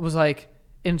was like,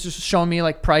 and just showing me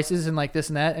like prices and like this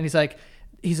and that. And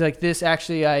he's like, this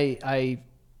actually, I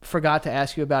forgot to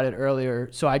ask you about it earlier,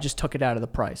 so I just took it out of the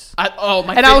price. I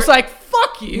was like,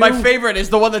 fuck you. My favorite is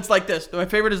the one that's like this.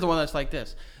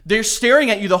 They're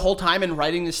staring at you the whole time and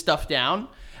writing this stuff down.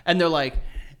 And they're like,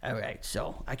 all right,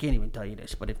 so I can't even tell you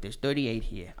this, but if there's 38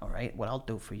 here, all right, what I'll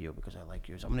do for you, because I like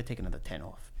yours, I'm going to take another 10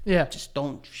 off. Yeah. Just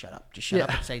don't shut up. Just shut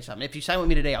up and say something. If you sign with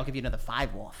me today, I'll give you another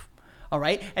 5 off. All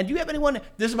right? And do you have anyone,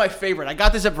 this is my favorite. I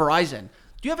got this at Verizon.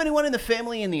 Do you have anyone in the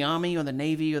family in the Army or the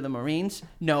Navy or the Marines?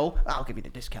 No? I'll give you the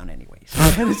discount anyways.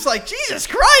 And it's like, Jesus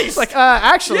Christ. Like,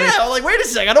 actually. Yeah, like, wait a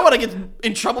second. I don't want to get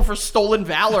in trouble for stolen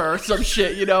valor or some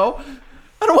shit, you know?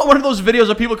 I don't want one of those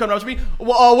videos of people coming up to me.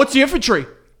 Well, what's the infantry?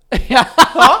 Yeah.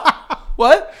 Huh?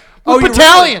 What? Oh,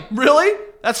 battalion. Really?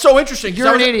 That's so interesting.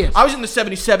 You're an idiot. I was in the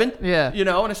 77. Yeah. You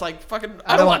know, and it's like, fucking,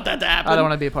 I don't want that to happen. I don't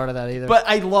want to be a part of that either. But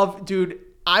I love, dude,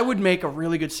 I would make a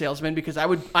really good salesman, because I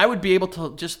would be able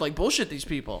to just like bullshit these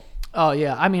people. Oh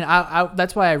yeah, I mean, I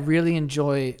that's why I really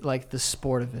enjoy like the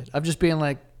sport of it. Of just being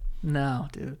like, no,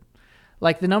 dude.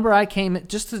 Like the number I came,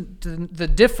 just the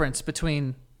difference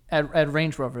between at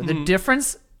Range Rover, the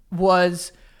difference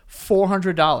was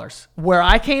 $400. Where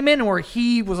I came in, where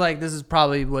he was like, this is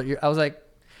probably what you're. I was like,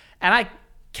 and I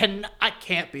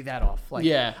can't be that off. Like,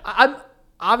 yeah, I'm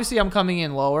obviously coming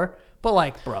in lower, but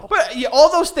like, bro. But yeah,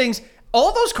 all those things.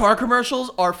 All those car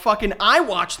commercials are fucking. I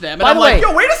watch them and By I'm the like, way,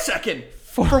 yo, wait a second.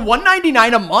 For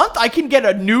 $199 a month, I can get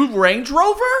a new Range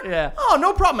Rover. Yeah. Oh,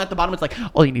 no problem. At the bottom, it's like,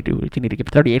 all you need to do is you need to give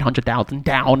 $3,800,000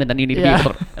 down, and then you need to be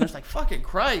able to. And it's like, fucking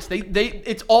Christ.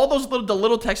 It's all those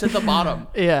little text at the bottom.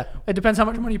 Yeah. It depends how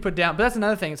much money you put down. But that's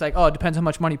another thing. It's like, oh, it depends how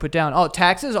much money you put down. Oh,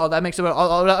 taxes. Oh, that makes it.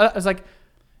 It's like,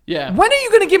 yeah. When are you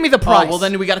going to give me the price? Oh, well,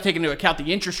 then we got to take into account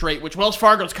the interest rate, which Wells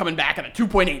Fargo's coming back at a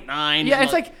 2.89. Yeah,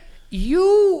 it's like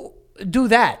you do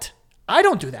that. I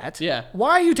don't do that. Yeah.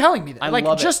 Why are you telling me that? I like,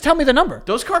 love just tell me the number.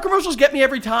 Those car commercials get me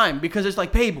every time, because it's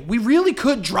like, babe, we really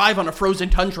could drive on a frozen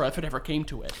tundra if it ever came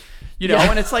to it. You know,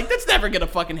 and it's like, that's never going to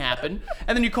fucking happen.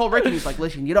 And then you call Rick and he's like,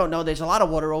 listen, you don't know, there's a lot of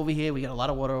water over here. We got a lot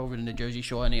of water over in the Jersey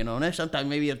Shore, and you know, and sometimes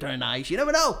maybe it'll turn ice. You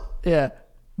never know. Yeah.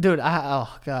 Dude,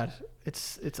 oh, God.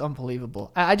 It's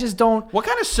unbelievable. I just don't. What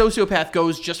kind of sociopath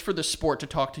goes just for the sport to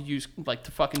talk to you, like,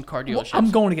 to fucking car dealerships?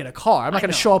 I'm going to get a car. I'm not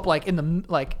going to show up, like, in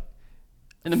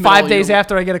the 5 middle days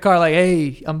after I get a car, like,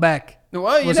 hey, I'm back.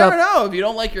 Well, you never know. If you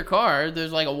don't like your car,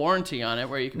 there's like a warranty on it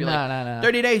where you can be No.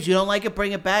 30 days, you don't like it,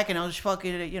 bring it back, and I'll just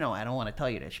fucking, you know, I don't want to tell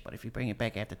you this, but if you bring it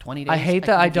back after 20 days. I hate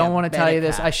that I don't want to tell you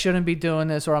this. I shouldn't be doing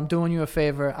this, or I'm doing you a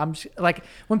favor. I'm just, like,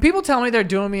 when people tell me they're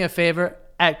doing me a favor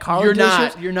at car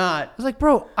dealerships, You're not. I was like,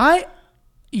 bro,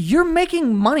 you're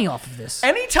making money off of this.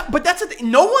 Anytime, but that's the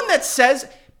thing. No one that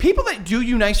says, people that do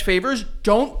you nice favors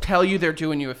don't tell you they're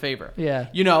doing you a favor. Yeah.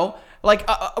 You know? Like,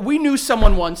 we knew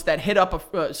someone once that hit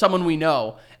up someone we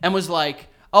know and was like,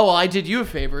 oh, well, I did you a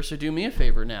favor, so do me a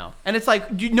favor now. And it's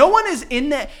like, no one is in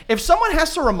that. If someone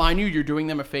has to remind you you're doing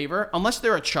them a favor, unless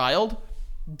they're a child,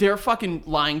 they're fucking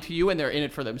lying to you and they're in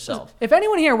it for themselves. If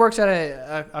anyone here works at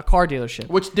a car dealership,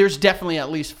 Which there's definitely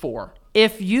at least 4.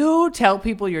 if you tell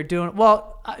people you're doing,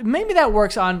 well, maybe that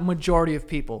works on majority of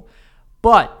people.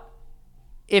 But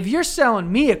if you're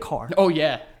selling me a car. Oh,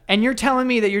 yeah. And you're telling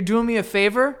me that you're doing me a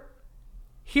favor,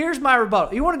 here's my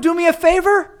rebuttal. You want to do me a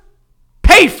favor?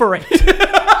 Pay for it.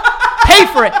 Pay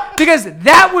for it. Because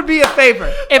that would be a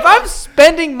favor. If I'm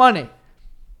spending money,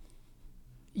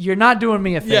 you're not doing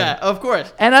me a favor. Yeah, of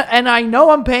course. And I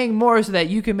know I'm paying more so that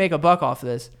you can make a buck off of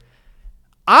this.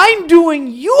 I'm doing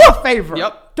you a favor.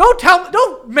 Yep.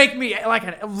 Don't make me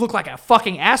look like a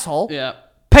fucking asshole. Yeah.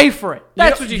 pay for it.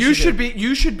 That's what you should do.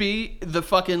 You should be the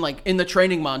fucking like in the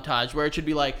training montage where it should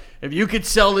be like, if you could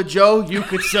sell to Joe, you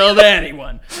could sell to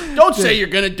anyone. Don't say you're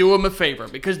gonna do him a favor,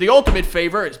 because the ultimate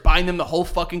favor is buying them the whole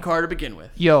fucking car to begin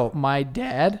with. Yo, my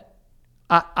dad,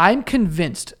 I'm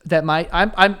convinced that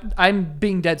I'm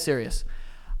being dead serious.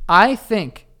 I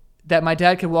think that my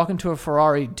dad could walk into a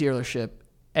Ferrari dealership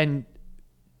and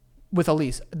with a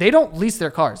lease. They don't lease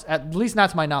their cars, at least not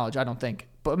to my knowledge. I don't think,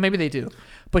 but maybe they do.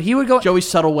 But he would go. Joey's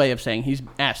subtle way of saying he's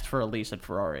asked for a lease at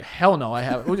Ferrari. Hell no, I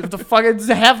haven't. The fuck, it's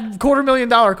a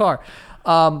 $250,000 car.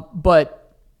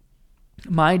 But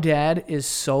my dad is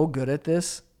so good at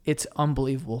this. It's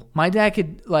unbelievable. My dad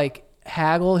could like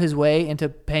haggle his way into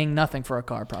paying nothing for a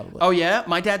car, probably. Oh yeah,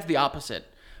 my dad's the opposite.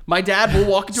 My dad will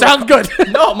walk into Sounds good.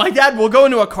 No, my dad will go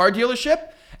into a car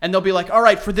dealership and they'll be like, all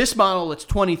right, for this model, it's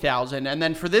 $20,000. And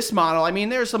then for this model, I mean,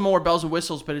 there's some more bells and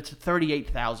whistles, but it's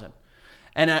 $38,000.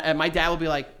 And my dad will be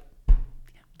like,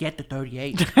 get the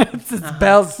 38. It's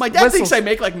bells. My dad whistles. thinks I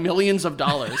make like millions of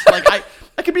dollars. Like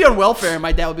I could be on welfare and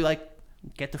my dad will be like,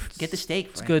 get the steak.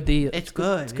 It's a good deal. It's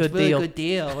good. It's good really deal. good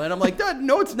deal. And I'm like,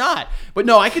 no, it's not. But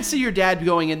no, I could see your dad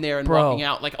going in there and walking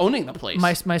out, like owning the place.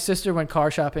 My sister went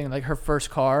car shopping, like her first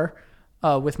car,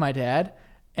 with my dad,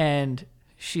 and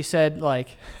she said like,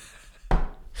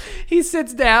 he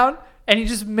sits down and he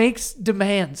just makes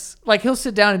demands. Like he'll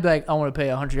sit down and be like, I want to pay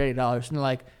 $180, and they're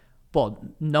like, well,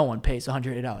 no one pays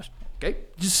 $180. Okay,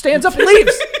 just stands up and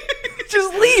leaves.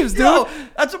 Just leaves, dude. Yo,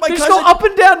 that's what my they cousin... just go up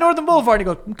and down Northern Boulevard and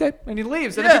he goes, okay, and he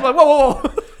leaves. And then people are like,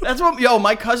 whoa. That's what,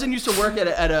 my cousin used to work at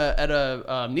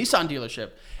a Nissan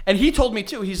dealership. And he told me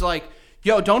too, he's like,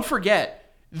 yo, don't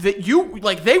forget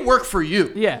that they work for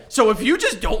you. Yeah. So if you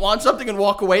just don't want something and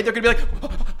walk away, they're going to be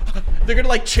like, they're going to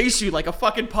like chase you like a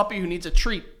fucking puppy who needs a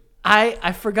treat.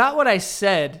 I forgot what I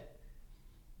said,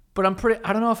 but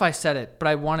I don't know if I said it, but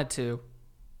I wanted to.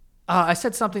 I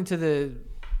said something to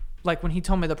like when he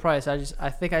told me the price,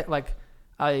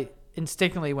 I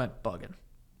instinctively went bugging.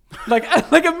 like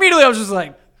immediately I was just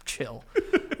like, chill.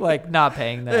 Like not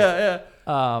paying that.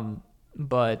 Yeah.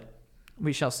 But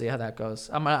we shall see how that goes.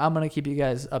 I'm gonna keep you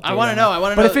guys updated. I want to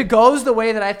know. But if it goes the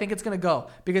way that I think it's gonna go,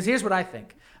 because here's what I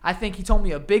think. I think he told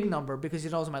me a big number because he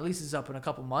knows my lease is up in a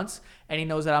couple months, and he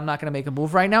knows that I'm not going to make a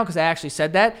move right now because I actually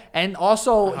said that. And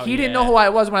also, he didn't know who I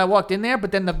was when I walked in there,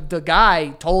 but then the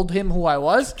guy told him who I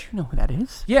was. Do you know who that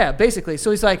is? Yeah, basically.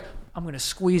 So he's like, I'm going to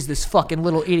squeeze this fucking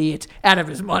little idiot out of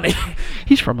his money.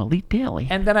 He's from Elite Daily.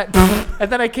 And then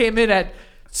I came in at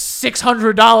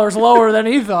 $600 lower than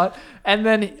he thought. And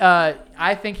then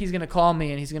I think he's going to call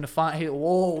me and he's going to find...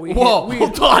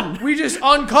 hold on. We just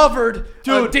uncovered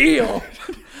a deal.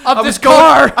 Of this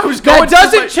car that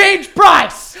doesn't change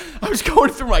price. I was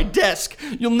going through my desk.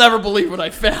 You'll never believe what I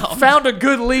found. Found a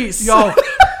good lease. Yo,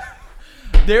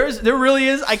 there really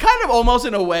is. I kind of almost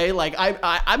in a way like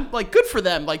I'm like good for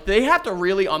them. Like they have to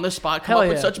really on the spot come up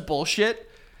with such bullshit,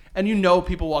 and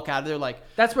people walk out of there like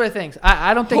that's what I think.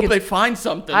 I don't think they find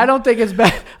something. I don't think it's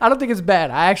bad.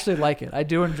 I actually like it. I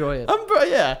do enjoy it.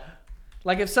 Yeah.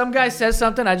 Like if some guy says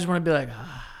something, I just want to be like.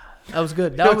 That was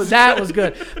good. That was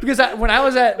good. Because when I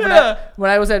was at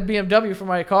BMW for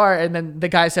my car, and then the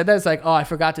guy said that, it's like, oh, I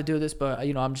forgot to do this, but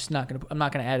I'm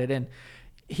not gonna add it in.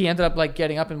 He ended up like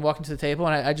getting up and walking to the table,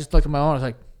 and I just looked at my mom. I was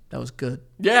like, that was good.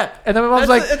 Yeah. And then my mom was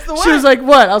like, she was like,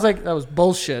 what? I was like, that was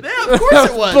bullshit. Yeah, of course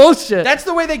it was. Bullshit. That's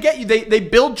the way they get you. They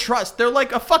build trust. They're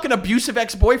like a fucking abusive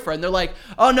ex-boyfriend. They're like,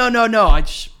 oh no,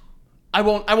 I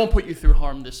won't put you through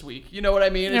harm this week. You know what I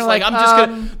mean? It's like I'm just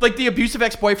gonna like the abusive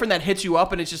ex-boyfriend that hits you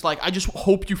up and it's just like I just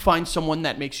hope you find someone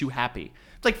that makes you happy.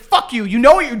 It's like fuck you. You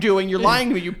know what you're doing. You're lying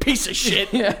to me. You piece of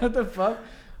shit. Yeah. What the fuck?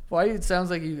 Why? It sounds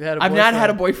like you had a boyfriend. I've not had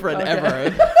a boyfriend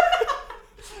ever.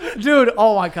 Dude.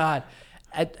 Oh my god.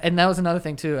 And that was another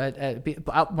thing too.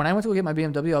 When I went to go get my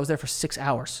BMW, I was there for 6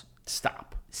 hours.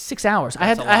 Stop. 6 hours. I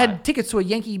had tickets to a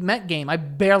Yankee Met game. I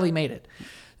barely made it.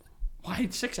 Why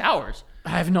 6 hours? I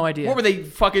have no idea. What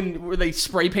were they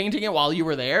spray painting it while you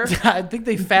were there? I think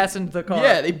they fastened the car.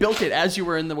 Yeah, they built it as you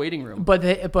were in the waiting room. But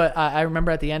I remember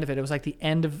at the end of it, it was like the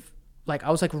end of like I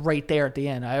was like right there at the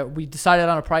end. We decided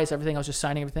on a price, everything. I was just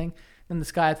signing everything. And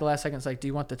this guy at the last second was like, "Do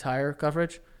you want the tire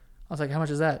coverage?" I was like, "How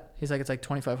much is that?" He's like, "It's like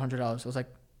 $2,500." I was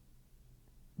like,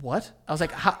 "What?" I was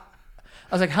like,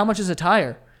 "How much is a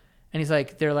tire?" And he's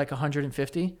like, "They're like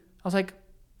 $150." I was like,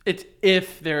 "It's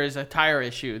if there is a tire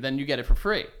issue, then you get it for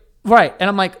free." Right. And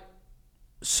I'm like,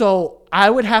 so I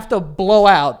would have to blow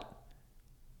out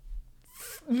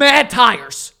mad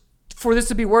tires for this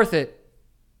to be worth it.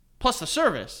 Plus the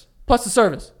service.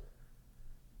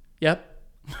 Yep.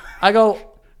 I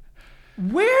go,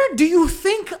 where do you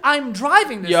think I'm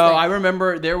driving this thing? I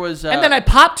remember there was... and then I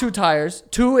popped 2 tires,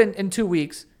 2 in 2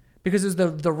 weeks. because it's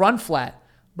the run flat.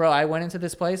 Bro, I went into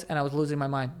this place and I was losing my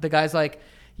mind. The guy's like,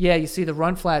 yeah, you see the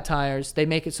run flat tires, they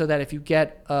make it so that if you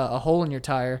get a hole in your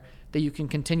tire, that you can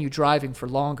continue driving for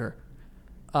longer.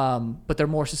 But they're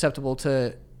more susceptible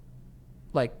to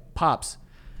like pops.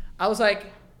 I was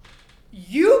like,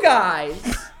 you guys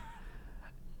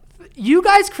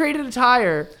created a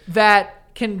tire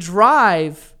that can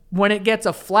drive when it gets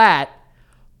a flat,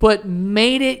 but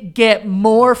made it get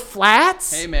more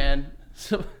flats? Hey, man.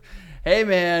 Hey,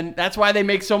 man. That's why they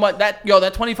make so much. That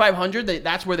 2500,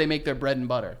 that's where they make their bread and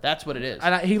butter. That's what it is.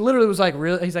 And he literally was like,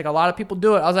 really? He's like, a lot of people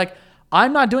do it. I was like,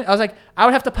 I'm not doing it. I was like, I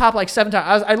would have to pop like 7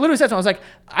 times. I literally said to him, I was like,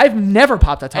 I've never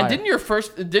popped a tire.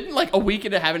 And didn't like a week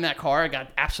into having that car, I got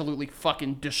absolutely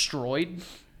fucking destroyed?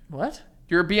 What?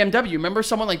 Your BMW. Remember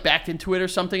someone like backed into it or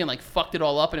something and like fucked it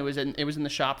all up and it was in the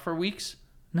shop for weeks?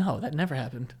 No, that never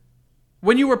happened.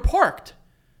 When you were parked.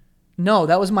 No,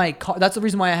 that was my car. That's the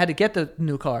reason why I had to get the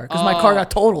new car, because my car got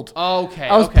totaled. Okay.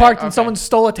 I was parked and someone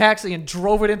stole a taxi and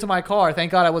drove it into my car.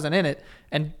 Thank God I wasn't in it,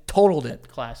 and totaled it.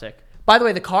 Classic. By the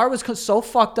way, the car was so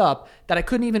fucked up that I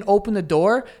couldn't even open the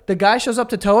door. The guy shows up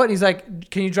to tow it, and he's like,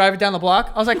 "Can you drive it down the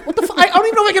block?" I was like, "What the fuck? I don't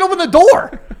even know if I can open the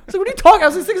door." I was like, "What are you talking?" I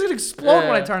was like, "This thing's gonna explode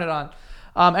when I turn it on."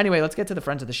 Anyway, let's get to the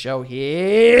friends of the show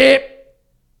here.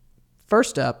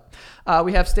 First up,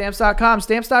 we have Stamps.com.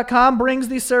 Stamps.com brings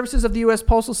the services of the U.S.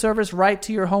 Postal Service right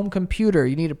to your home computer.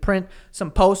 You need to print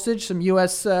some postage, some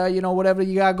U.S., whatever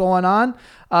you got going on.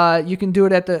 You can do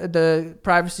it at the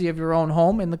privacy of your own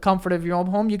home, in the comfort of your own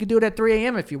home. You can do it at 3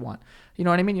 a.m. if you want. You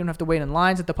know what I mean? You don't have to wait in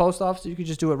lines at the post office. You can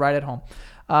just do it right at home.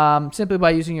 Simply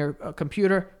by using your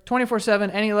computer, 24/7,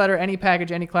 any letter, any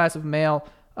package, any class of mail.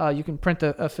 You can print the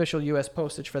official U.S.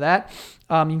 postage for that.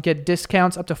 You can get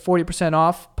discounts up to 40%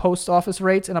 off post office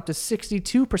rates and up to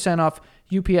 62% off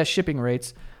UPS shipping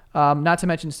rates. Not to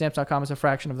mention Stamps.com is a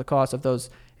fraction of the cost of those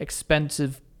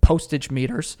expensive postage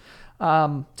meters.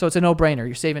 So it's a no-brainer.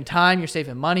 You're saving time. You're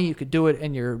saving money. You could do it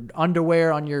in your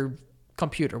underwear, on your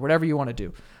computer, whatever you want to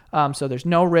do. So there's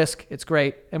no risk. It's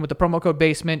great. And with the promo code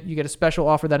BASEMENT, you get a special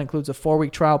offer that includes a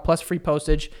 4-week trial plus free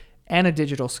postage and a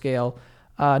digital scale.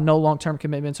 No long-term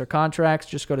commitments or contracts.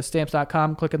 Just go to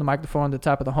Stamps.com, click on the microphone on the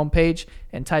top of the homepage,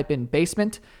 and type in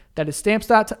basement. That is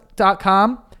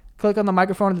Stamps.com. Click on the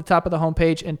microphone at the top of the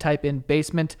homepage and type in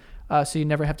basement, so you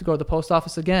never have to go to the post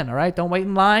office again, all right? Don't wait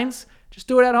in lines. Just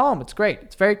do it at home. It's great.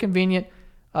 It's very convenient.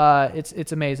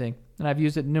 It's amazing. And I've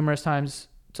used it numerous times.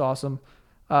 It's awesome.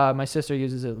 My sister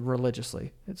uses it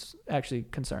religiously. It's actually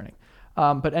concerning.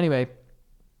 But anyway,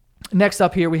 next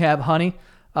up here we have Honey.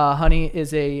 Honey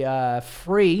is a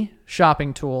free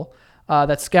shopping tool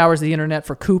that scours the internet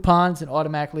for coupons and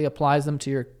automatically applies them to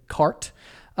your cart.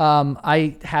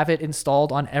 I have it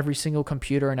installed on every single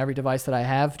computer and every device that I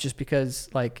have, just because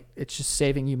like it's just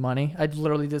saving you money. I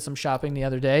literally did some shopping the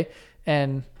other day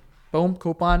and boom,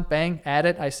 coupon, bang, add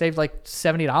it. I saved like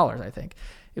 $70, I think.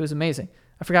 It was amazing.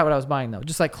 I forgot what I was buying though,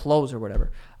 just like clothes or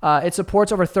whatever. It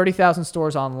supports over 30,000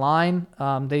 stores online.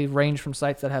 They range from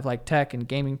sites that have like tech and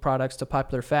gaming products to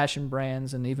popular fashion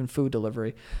brands and even food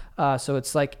delivery. So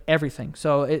it's like everything.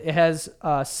 So it has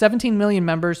 17 million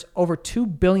members, over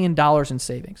 $2 billion in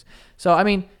savings. So, I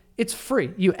mean, it's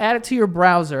free. You add it to your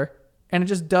browser and it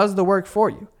just does the work for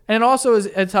you. And it also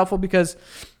it's helpful because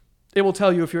it will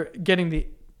tell you if you're getting the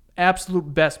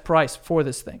absolute best price for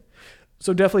this thing.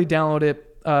 So definitely download it.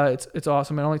 It's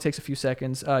awesome. It only takes a few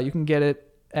seconds. You can get it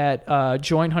at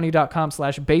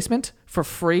joinhoney.com/basement for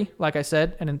free, like I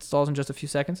said, and it installs in just a few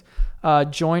seconds.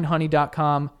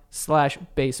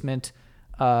 Joinhoney.com/basement.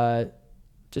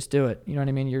 Just do it. You know what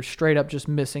I mean? You're straight up just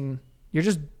you're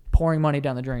just pouring money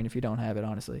down the drain if you don't have it,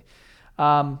 honestly.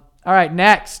 All right,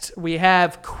 next we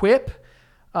have Quip.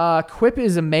 Quip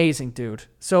is amazing, dude.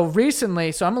 So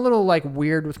recently, I'm a little like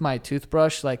weird with my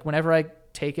toothbrush. Like whenever I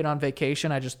take it on vacation,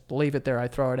 I just leave it there. I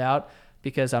throw it out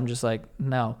because I'm just like,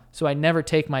 no. So I never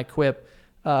take my Quip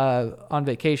on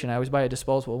vacation. I always buy a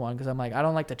disposable one because I'm like, I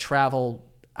don't like to travel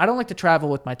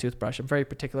with my toothbrush. I'm very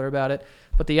particular about it.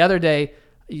 But the other day,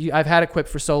 I've had a Quip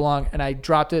for so long, and I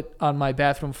dropped it on my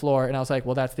bathroom floor, and I was like,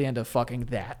 well, that's the end of fucking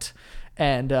that.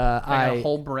 And I got a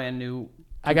whole brand new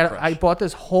I bought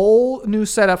this whole new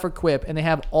setup for Quip, and they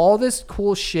have all this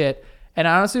cool shit. And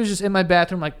I honestly was just in my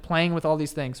bathroom like playing with all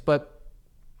these things. But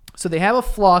so they have a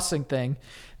flossing thing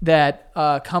that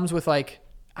comes with like,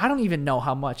 I don't even know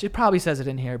how much. It probably says it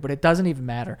in here, but it doesn't even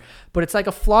matter. But it's like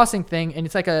a flossing thing, and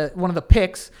it's like one of the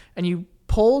picks, and you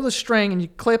pull the string and you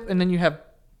clip, and then you have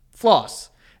floss.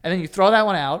 And then you throw that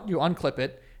one out, you unclip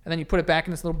it, and then you put it back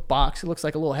in this little box. It looks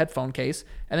like a little headphone case.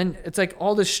 And then it's like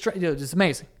all this string. It's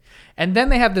amazing. And then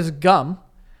they have this gum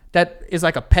that is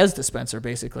like a Pez dispenser,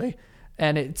 basically.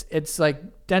 and it's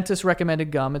like dentist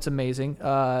recommended gum. It's amazing.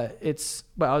 There's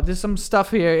some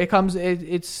stuff here. It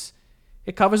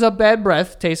covers up bad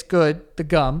breath. Tastes good. The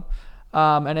gum,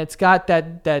 and it's got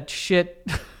that shit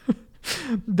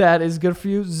that is good for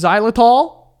you.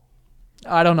 Xylitol.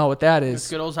 I don't know what that is.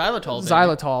 It's good old xylitol. Baby.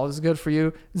 Xylitol is good for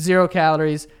you. 0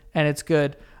 calories, and it's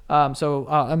good. I'll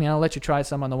let you try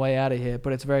some on the way out of here,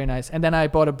 but it's very nice. And then I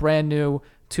bought a brand new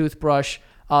toothbrush.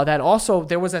 That also,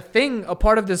 there was a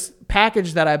part of this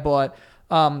package that I bought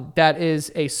that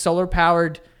is a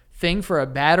solar-powered thing for a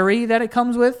battery that it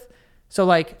comes with. So,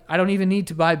 like, I don't even need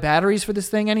to buy batteries for this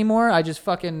thing anymore. I just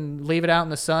fucking leave it out in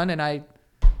the sun, and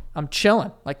I'm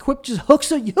chilling. Like, Quip just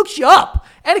hooks you up.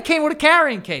 And it came with a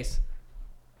carrying case.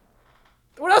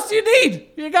 What else do you need?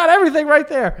 You got everything right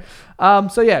there.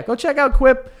 Go check out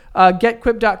Quip.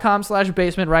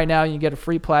 Getquip.com/basement right now. You can get a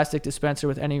free plastic dispenser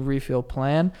with any refill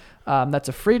plan. That's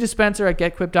a free dispenser at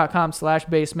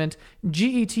getquip.com/basement.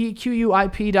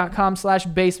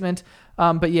 GETQUIP.com/basement.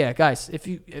 But yeah, guys,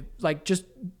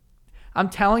 I'm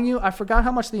telling you, I forgot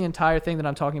how much the entire thing that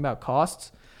I'm talking about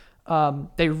costs.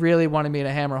 They really wanted me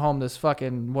to hammer home this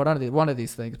fucking one of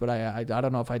these things, but I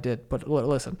don't know if I did. But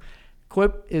listen.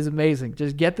 Quip is amazing.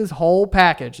 Just get this whole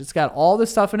package. It's got all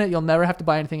this stuff in it. You'll never have to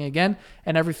buy anything again.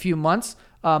 And every few months,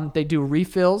 they do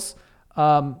refills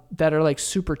that are like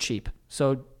super cheap.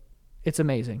 So it's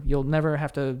amazing. You'll never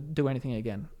have to do anything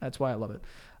again. That's why I love it.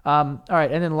 All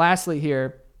right. And then lastly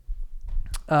here,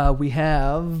 we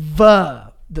have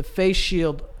the face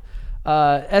shield,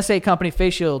 SA company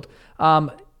face shield.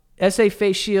 SA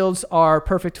face shields are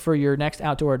perfect for your next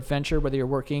outdoor adventure, whether you're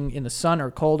working in the sun or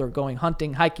cold or going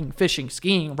hunting, hiking, fishing,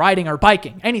 skiing, riding, or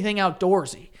biking, anything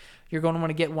outdoorsy. You're going to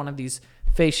want to get one of these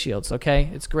face shields,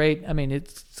 okay? It's great. I mean,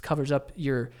 it covers up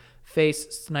your face.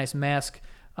 It's a nice mask.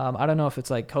 I don't know if it's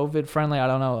like COVID friendly. I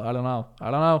don't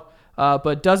know.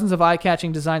 But dozens of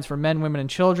eye-catching designs for men, women, and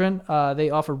children. They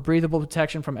offer breathable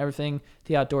protection from everything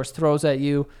the outdoors throws at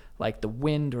you, like the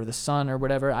wind or the sun or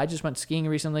whatever. I just went skiing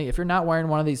recently. If you're not wearing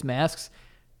one of these masks,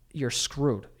 you're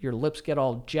screwed. Your lips get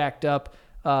all jacked up.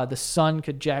 The sun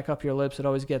could jack up your lips. It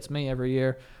always gets me every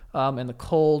year. And the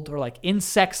cold or like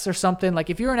insects or something.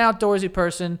 Like if you're an outdoorsy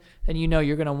person, then you know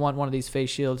you're going to want one of these face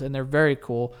shields, and they're very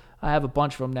cool. I have a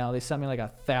bunch of them now. They sent me like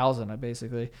 1,000,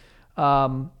 basically.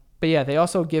 But yeah, they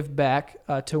also give back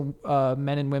to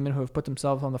men and women who have put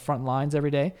themselves on the front lines every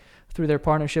day. Through their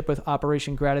partnership with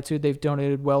Operation Gratitude, they've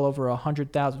donated well over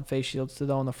 100,000 face shields to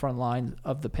those on the front line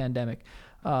of the pandemic.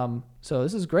 So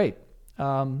this is great.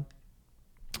 For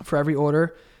every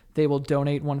order, they will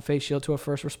donate one face shield to a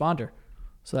first responder.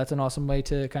 So that's an awesome way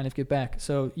to kind of give back.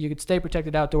 So you could stay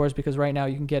protected outdoors because right now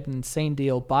you can get an insane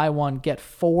deal. Buy one, get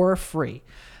 4 free.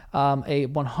 A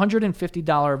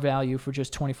 $150 value for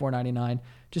just $24.99.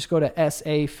 Just go to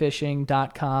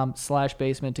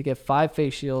safishing.com/basement to get 5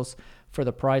 face shields for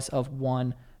the price of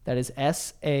 1. That is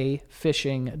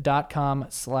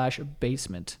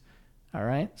safishing.com/basement. All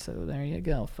right. So there you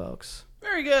go, folks.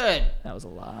 Very good. That was a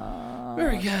lot.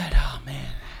 Very good. Oh, man.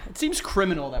 It seems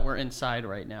criminal that we're inside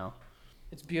right now.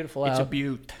 It's beautiful out. It's a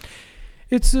beaut.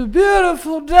 It's a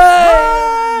beautiful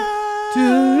day to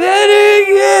let it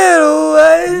get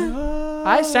away.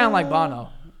 I sound like Bono.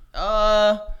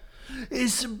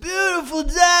 It's a beautiful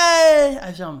day.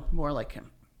 I sound more like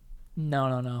him.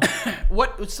 No.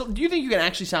 What? So do you think you can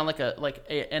actually sound like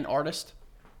an artist?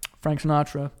 Frank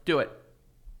Sinatra. Do it.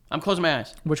 I'm closing my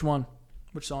eyes. Which one?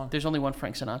 Which song? There's only one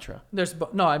Frank Sinatra. Which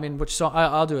song?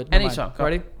 I'll do it. Any song.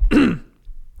 Ready?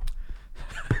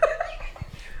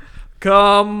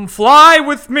 Come fly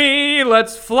with me,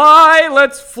 let's fly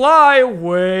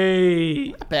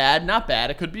away. Not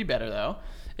bad. It could be better though.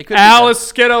 It could.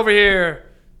 Alice, get over here.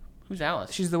 Who's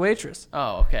Alice? She's the waitress.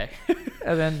 Oh, okay.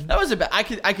 And then that was a bad.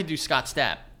 I could do Scott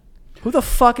Stapp. Who the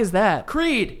fuck is that?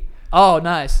 Creed. Oh,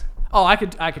 nice. Oh, I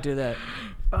could do that.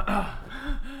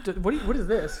 What is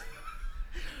this?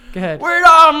 Go ahead. We're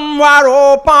on wide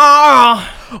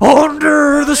open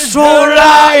under the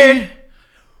starlight.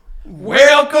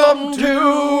 Welcome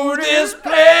to this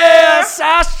place.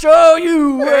 I show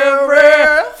you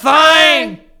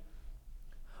everything.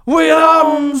 With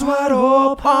arms wide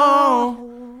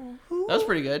open. That was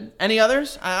pretty good. Any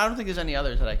others? I don't think there's any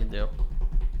others that I can do.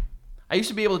 I used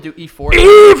to be able to do E40.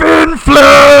 Even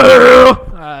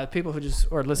flow. People who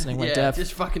just are listening went deaf.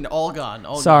 Just fucking all gone.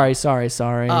 Sorry.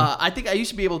 I think I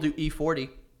used to be able to do E40.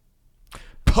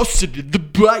 Posted in the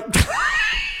bike.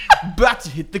 About to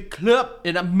hit the club,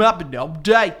 and I'm mopping all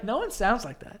day. No one sounds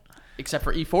like that. Except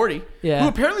for E40. Yeah. Who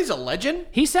apparently is a legend.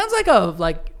 He sounds like a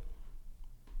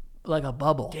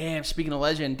bubble. Damn, speaking of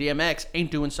legend, DMX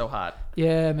ain't doing so hot.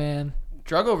 Yeah, man.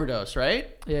 drug overdose, right?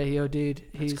 Yeah, he OD'd.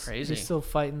 He's crazy. He's still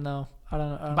fighting though. I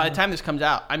don't know. By the time this comes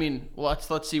out, I mean,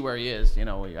 let's see where he is. You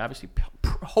know, we obviously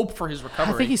hope for his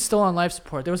recovery. I think he's still on life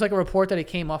support. There was like a report that he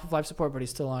came off of life support, but he's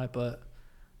still on it. But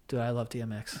dude, I love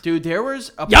DMX. Dude, there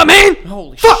was a man.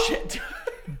 Holy Fuck! shit,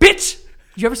 Bitch.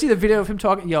 Did you ever see the video of him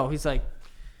talking? Yo, he's like,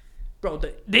 bro,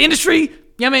 the industry,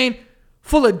 man,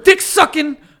 full of dick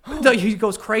sucking. He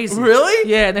goes crazy. Really?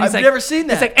 Yeah. And then he's I've never seen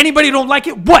that. It's like, anybody who don't like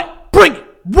it, what? Bring it.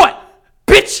 What?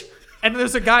 Bitch. And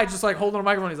there's a guy just like holding a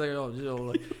microphone. He's like,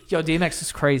 yo, DMX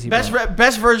is crazy, bro.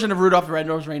 Best version of Rudolph the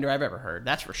Red-Nosed Reindeer I've ever heard.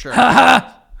 That's for sure.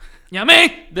 Yeah,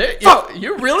 man.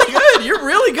 You're really good. You're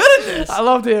really good at this. I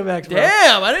love DMX, bro.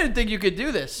 Damn, I didn't think you could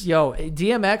do this. Yo,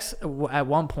 DMX at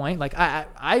one point, like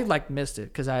I like missed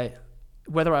it because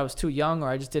whether I was too young or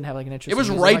I just didn't have like an interest. It was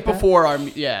in music right like that. before our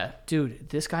yeah. Dude,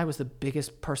 this guy was the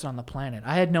biggest person on the planet.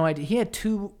 I had no idea. He had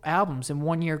 2 albums in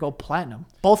 1 year go platinum,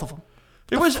 both of them.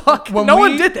 It was no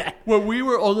one did that. When we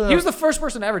were old enough. He was the first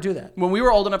person to ever do that. When we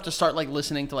were old enough to start like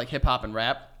listening to like hip hop and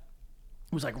rap,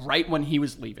 it was like right when he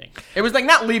was leaving. It was like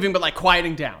not leaving, but like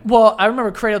quieting down. Well, I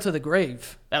remember Cradle to the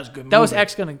Grave. That was a good. That movie. was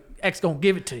X gonna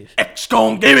give it to you. X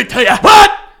gonna give it to you.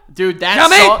 What? Dude, that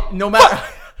song. No matter.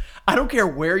 I don't care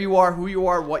where you are, who you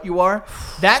are, what you are.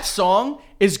 That song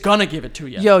is gonna give it to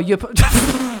you. Yo,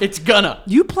 it's gonna.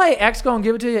 You play X gonna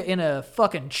give it to you in a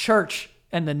fucking church,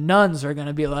 and the nuns are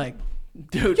gonna be like,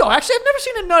 dude. Yo, actually, I've never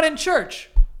seen a nun in church.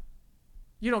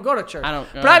 You don't go to church. I don't.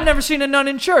 But I've never seen a nun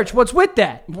in church. What's with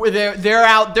that? They're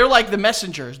out. They're like the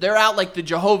messengers. They're out like the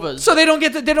Jehovah's. So they don't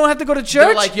have to go to church.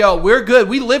 They're like, yo, we're good.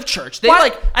 We live church. They why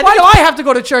do I have to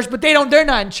go to church, but they're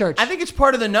not in church? I think it's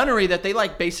part of the nunnery that they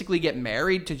like basically get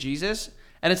married to Jesus.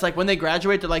 And it's like when they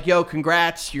graduate, they're like, yo,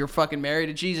 congrats, you're fucking married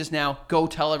to Jesus now. Go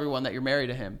tell everyone that you're married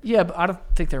to him. Yeah, but I don't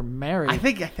think they're married. I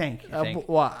think.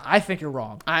 Well, I think you're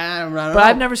wrong. I don't know. But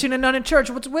I've never seen a nun in church.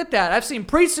 What's with that? I've seen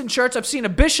priests in church. I've seen a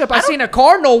bishop. I've seen a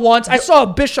cardinal once. I saw a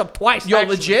bishop twice. Yo,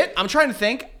 actually. legit, I'm trying to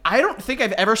think. I don't think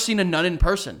I've ever seen a nun in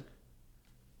person.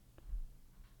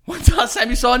 When's the last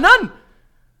time you saw a nun?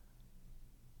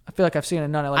 I feel like I've seen a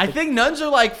nun. I think nuns are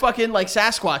like fucking like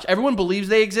Sasquatch. Everyone believes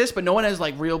they exist, but no one has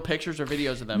like real pictures or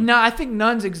videos of them. No, I think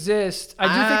nuns exist. I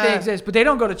do think they exist, but they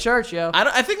don't go to church, yo.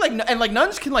 I think like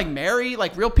nuns can like marry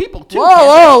like real people too.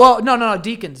 Whoa. No.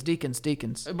 Deacons.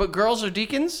 But girls are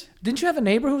deacons? Didn't you have a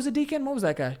neighbor who was a deacon? What was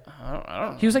that guy? I don't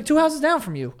know. He was like 2 houses down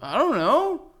from you. I don't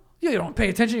know. You don't pay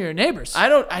attention to your neighbors.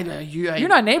 You're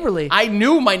not neighborly. I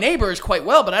knew my neighbors quite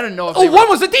well, but I didn't know if one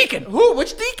was a deacon. Who?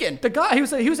 Which deacon? The guy.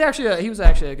 He was actually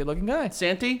a good looking guy.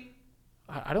 Santy?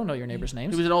 I don't know your neighbors'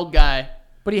 names. He was an old guy.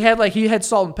 But he had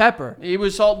salt and pepper. He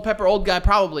was salt and pepper old guy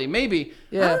probably. Maybe.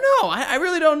 Yeah. I don't know. I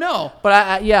really don't know. But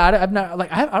I've not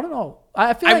like I don't know.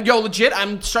 I feel like legit.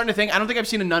 I'm starting to think. I don't think I've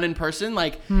seen a nun in person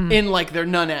like in like their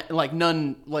nun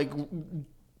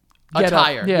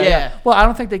attire. Yeah. Well, I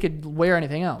don't think they could wear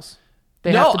anything else.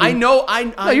 I know.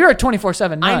 No, you're a 24/7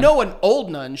 nun. I know an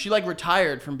old nun. She like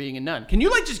retired from being a nun. Can you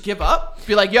like just give up?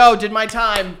 Be like, yo, did my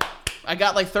time. I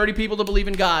got like 30 people to believe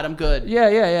in God. I'm good.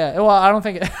 Yeah. Well, I don't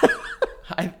think.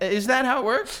 Is that how it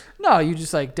works? No, you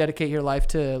just like dedicate your life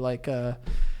to like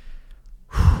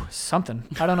something.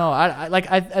 I don't know.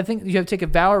 I think you have to take a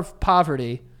vow of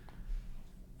poverty,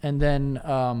 and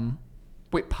then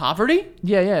wait, poverty?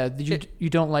 Yeah. You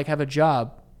don't like have a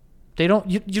job. They don't.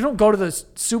 You don't go to the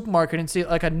supermarket and see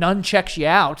like a nun checks you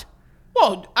out.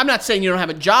 Well, I'm not saying you don't have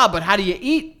a job, but how do you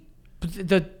eat?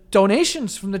 The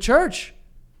donations from the church,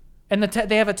 and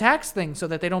they have a tax thing so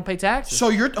that they don't pay taxes.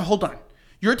 So hold on.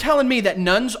 You're telling me that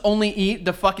nuns only eat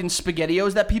the fucking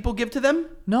SpaghettiOs that people give to them?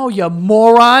 No, you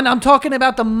moron. I'm talking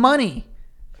about the money.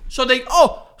 So they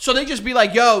just be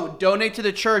like, yo, donate to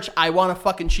the church. I want a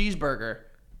fucking cheeseburger.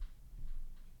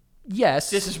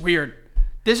 Yes. This is weird.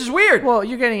 Well,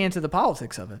 you're getting into the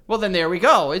politics of it. Well, then there we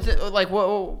go. Is it like,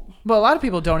 whoa? Well, a lot of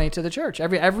people donate to the church.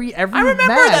 Every I remember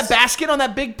mass. that basket on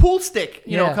that big pool stick,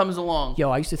 comes along.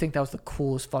 Yo, I used to think that was the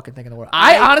coolest fucking thing in the world.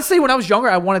 I honestly, when I was younger,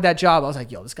 I wanted that job. I was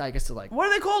like, yo, this guy gets to like. What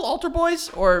are they called? Altar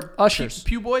boys or ushers?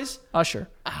 Pew boys? Usher.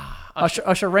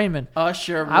 Usher Raymond.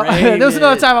 Usher Raymond. There was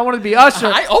another time I wanted to be Usher.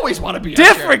 I always want to be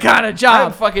different Usher. Kind of job. I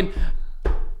would fucking.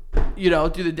 Do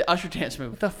the Usher dance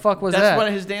move. What the fuck was that? That's one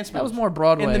of his dance moves. That was more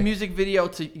Broadway. In the music video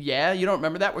to you don't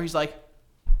remember that where he's like.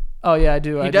 Oh yeah, I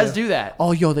do. He does do that.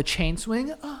 Oh yo, the chain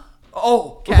swing.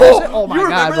 Oh my you remember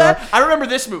God, that? bro. I remember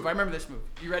this move.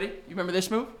 You ready? You remember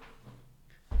this move?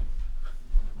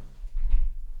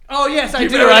 Oh yes, I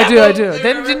do.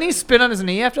 Then didn't he spin on his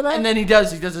knee after that? And then he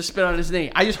does a spin on his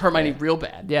knee. I just hurt my knee real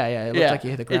bad. Yeah. It looked like he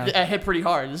hit the ground. It hit pretty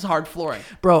hard. This is hard flooring.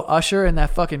 Bro, Usher in that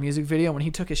fucking music video when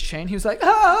he took his chain, he was like,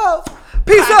 "Oh,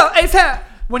 peace out, ASAP."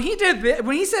 when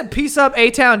he said "Peace up,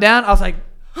 A-Town down," I was like,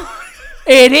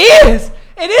 "It is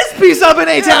Peace up and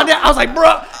A-Town down." I was like, "Bro,"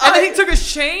 and then he took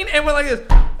his chain and went like this,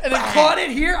 and then caught it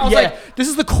here. I was like, "This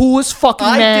is the coolest fucking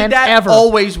man did that ever."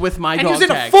 Always with my and dog he was in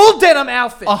tag. a full denim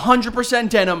outfit. 100%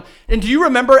 denim. And do you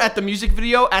remember at the music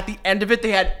video, at the end of it,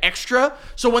 they had extra?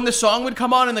 So when the song would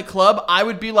come on in the club, I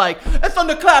would be like, "It's on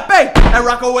the clap, hey, and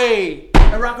rock away,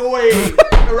 and rock away,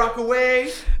 and rock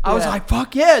away." I was like,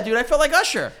 "Fuck yeah, dude!" I felt like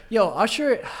Usher. Yo,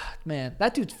 Usher, man,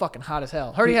 that dude's fucking hot as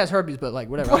hell. Heard he has herpes, but like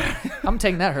whatever. I'm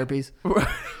taking that herpes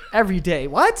every day.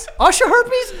 What? Usher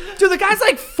herpes? Dude, the guy's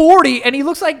like 40 and he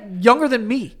looks like younger than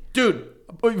me. Dude,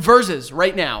 verses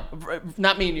right now.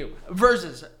 Not me and you.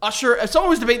 Verses. Usher. Someone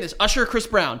was debating this. Usher, Chris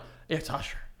Brown. It's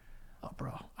Usher. Oh,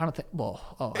 bro. I don't think.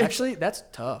 Well, actually, that's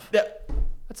tough.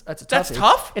 That's a tough. That's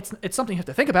tough? It's something you have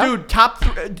to think about. Dude, top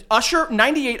 3. Usher,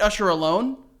 98 Usher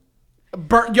alone.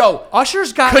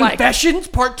 Usher's got Confessions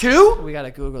Part 2? We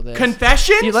gotta Google this.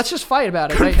 Confessions? Yeah, let's just fight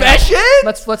about it Confessions? right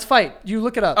now. Let's fight. You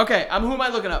look it up. Okay, who am I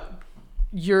looking up?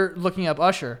 You're looking up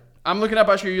Usher. I'm looking up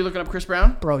Usher. You looking up Chris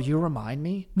Brown? Bro, you remind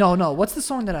me. No. What's the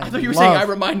song that I thought you were saying I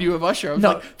remind you of Usher. I was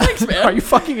like, thanks, man. Are you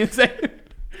fucking insane?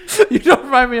 You don't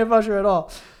remind me of Usher at all.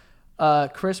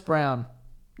 Chris Brown.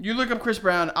 You look up Chris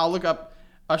Brown. I'll look up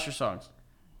Usher songs.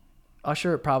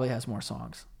 Usher probably has more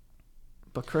songs.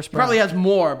 But Chris Brown probably has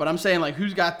more, but I'm saying like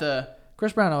who's got the...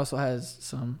 Chris Brown also has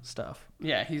some stuff.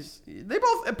 Yeah, they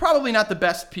both probably not the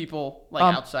best people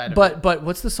outside of it. But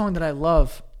what's the song that I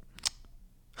love?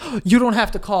 You Don't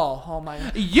Have to Call. Oh my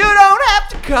God. You don't have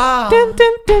to call. Dun,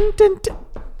 dun, dun, dun, dun.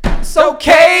 It's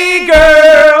okay,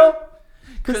 girl.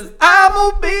 Cause I'm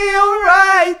gonna be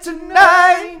alright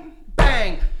tonight.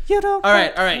 Bang. You don't All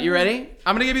right, you ready?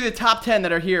 I'm gonna give you the top 10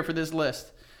 that are here for this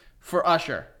list for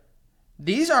Usher.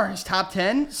 These are his top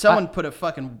 10. Someone put a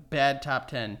fucking bad top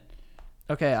 10.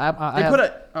 Okay, All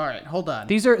right, hold on.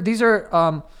 These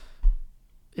are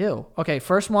ew. Okay,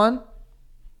 first one,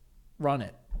 Run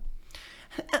It.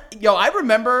 Yo, I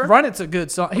remember Run It's a good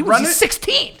song. He's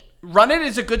 16. Run It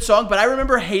is a good song, but I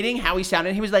remember hating how he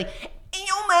sounded. He was like,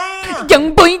 "Yo, man,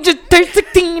 young boy just turned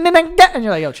 16 and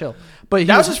you're like, yo, chill. But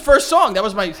that was his first song. That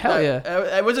was my hell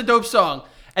yeah. It was a dope song.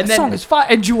 And that then song is fire.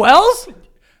 And Jewel's.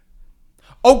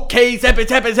 Okay,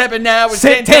 steppin' now.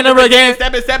 Santana again.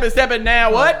 Steppin'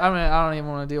 now. What? I mean, I don't even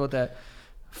want to deal with that.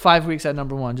 5 weeks at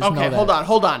number 1. Just know that.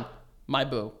 Hold on. My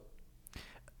boo.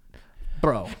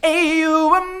 Bro. Hey, you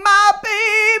were my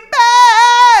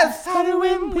baby. Started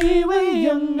when we were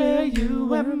younger. You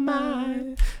were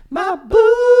my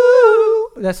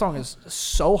boo. That song is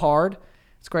so hard.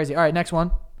 It's crazy. All right, next one.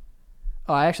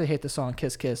 Oh, I actually hate this song,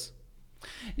 Kiss Kiss.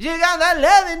 You got that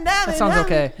loving, that sounds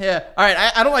okay. Yeah. All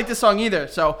right. I don't like this song either.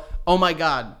 So, Oh My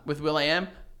God with Will.i.am.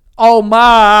 Oh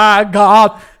my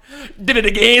God. Did it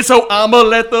again, so I'ma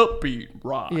let the beat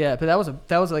rock. Yeah, but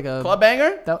that was like a club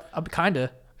banger.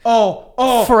 Kinda.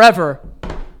 Oh. Forever.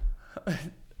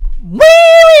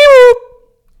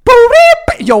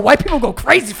 Yo, white people go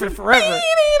crazy for Forever.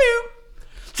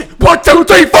 1, 2,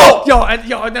 3, 4.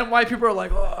 And then white people are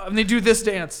like, oh, and they do this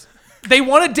dance. They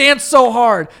want to dance so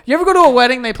hard. You ever go to a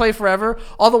wedding, they play Forever,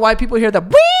 all the white people hear the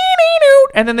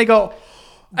and then they go,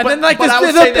 and then like this,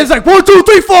 it's like 1, 2,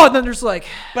 3, 4, and then there's like.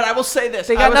 But I will say this.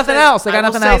 They got nothing else.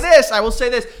 I will say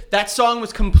this. That song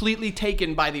was completely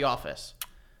taken by The Office.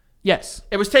 Yes.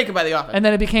 It was taken by The Office. And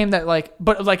then it became that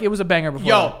but it was a banger before.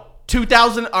 Yo,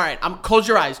 2000. All right, close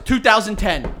your eyes.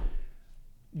 2010.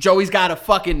 Joey's got a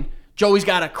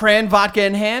cran vodka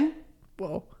in hand.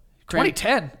 Whoa.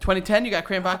 2010. 2010, you got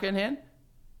cran vodka in hand?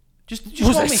 Just was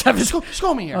call that, me. 7? Just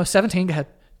call me here. Oh, 17, go ahead.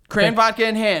 Cran vodka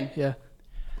in hand. Yeah.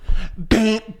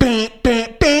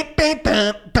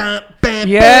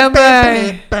 Yeah,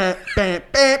 man.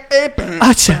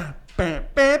 Acha.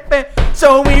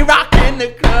 So we rockin'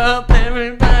 the club,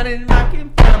 everybody's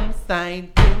rockin' from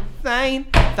side to side,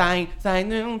 side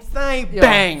to side.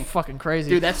 Bang. Yo, fucking crazy.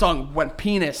 Dude, that song went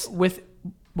penis. With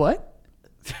what?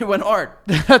 It went hard.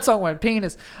 That song went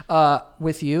penis.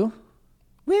 With you.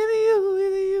 With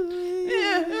you.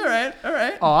 Yeah, all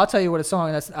right. Oh, I'll tell you what a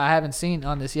song I haven't seen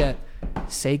on this yet.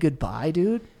 Say Goodbye,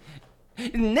 dude.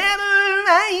 Never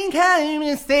mind time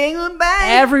to say goodbye.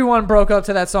 Everyone broke up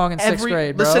to that song in 6th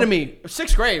grade, bro. Listen to me.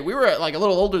 6th grade. We were like a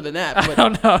little older than that. But I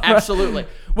don't know. Absolutely.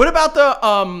 What about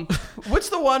the what's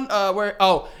the one where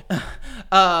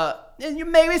and you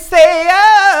made me say,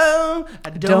 oh,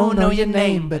 I don't know your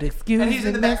name, but excuse me. And he's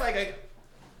in the back like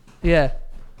yeah.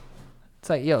 It's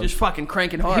like, yo. Just fucking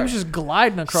cranking hard. He was just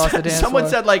gliding across the dance Someone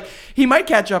floor. said, like, he might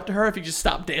catch up to her if he just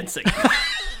stopped dancing.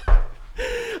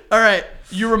 All right.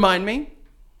 You remind me.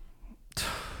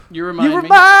 You remind me.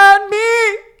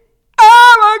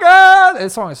 Oh, my God.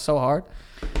 This song is so hard.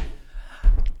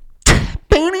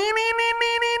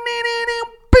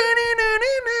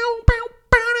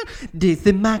 This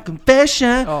is my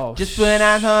confession. Oh, Just when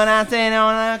I thought I said all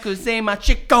I could say, my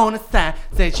chick on the side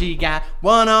said she got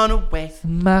one on the waist.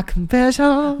 My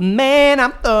confession. Man,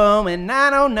 I'm throwing,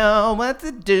 I don't know what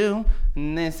to do.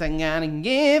 Unless I gotta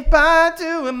give part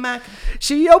to my.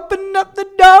 She opened up the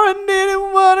door and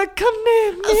didn't want to come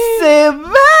near me. I said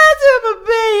bye to my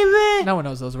baby. No one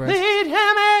knows those words. Please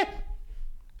help me.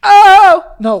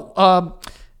 Oh no.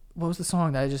 What was the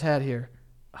song that I just had here?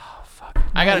 Oh fuck.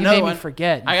 I got You another made one. me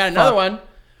forget. I got Fuck. another one.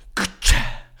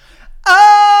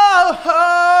 Oh,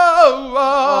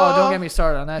 Oh, don't get me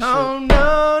started on that Oh, shit.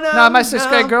 no. Nah, my sixth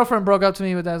grade girlfriend broke up to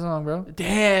me with that song, bro.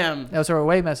 Damn. That was her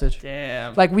away message.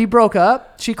 Damn. Like, we broke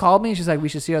up. She called me and she's like, we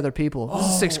should see other people. This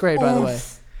is sixth grade, by the way.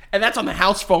 And that's on the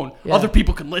house phone. Yeah. Other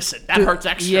people can listen. That Dude, hurts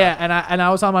extra. Yeah, and I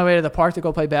was on my way to the park to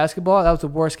go play basketball. That was the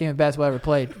worst game of basketball I ever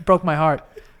played. Broke my heart.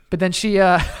 But then she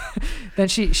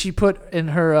she put in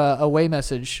her away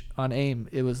message on AIM.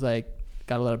 It was like,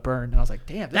 gotta let it burn. And I was like,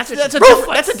 damn, That's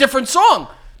a different song.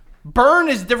 Burn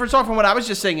is a different song from what I was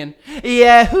just singing.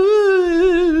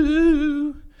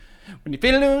 Yahoo! When you're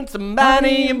feeling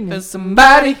somebody and for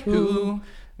somebody who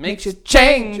makes you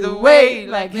change the way,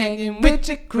 like hanging with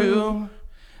your crew.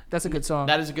 That's a good song.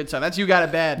 That is a good song. That's You Got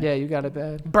It Bad. Yeah, you got it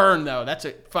bad. Burn though. That's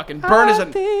a fucking burn. Is I a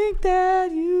think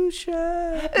that you should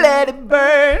let it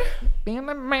burn. be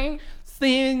my man.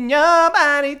 Seeing your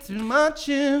body too much.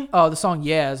 Oh, the song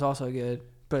Yeah is also good,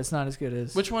 but it's not as good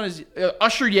as Which one is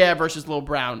Usher? Yeah, versus Lil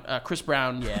Brown. Chris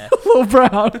Brown. Yeah. Lil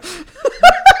Brown.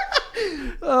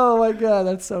 Oh my god,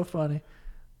 that's so funny.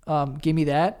 Give me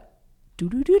that.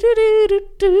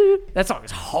 That song is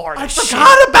hard. I as shit.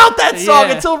 forgot about that song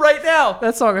Yeah. until right now.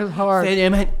 That song is hard. Give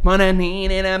Give me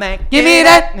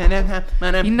that.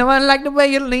 that. You know I like the way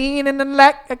you lean in the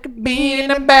like I could be in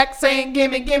the back saying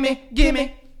gimme, gimme,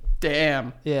 gimme.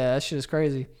 Damn. yeah, that shit is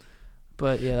crazy.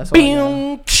 But yeah, that's all I got.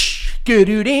 Boom,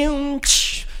 good-do-doom,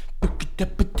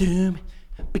 book-a-dup-a-doom,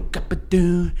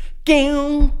 pick-up-a-doom,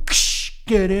 goom,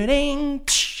 good-do-doom,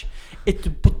 it's a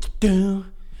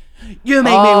book-a-doom. You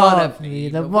make me wanna be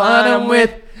the one I'm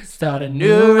with. Start a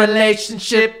new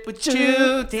relationship with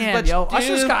you. Damn, yo,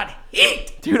 Usher's got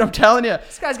heat. Dude, I'm telling you.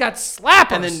 This guy's got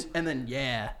slappers. And then,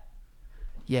 yeah.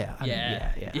 Yeah, I mean,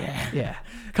 Yeah. yeah.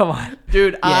 Come on,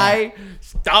 Dude, I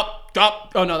stop.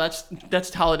 Oh no,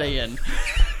 that's Holiday Inn.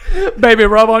 baby,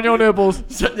 rub on your nipples.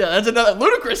 So, yeah, that's another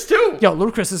Ludacris too. Yo,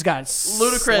 Ludacris has got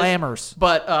Ludacris slammers.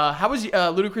 But how was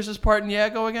Ludacris's part in Yeah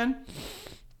go again?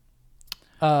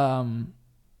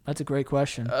 That's a great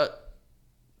question.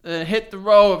 Hit the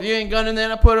road. If you ain't gunning,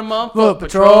 then I put him on Foot foot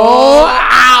patrol. patrol.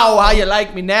 Ow, how you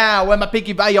like me now? When my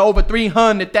pinky value over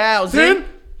 300,000.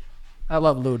 I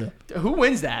love Luda. Who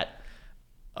wins that?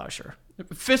 Usher.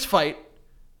 Fist fight.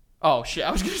 Oh shit!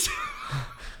 I was gonna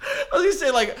say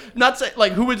like not say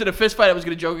like who wins in a fist fight. I was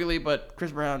gonna jokingly, but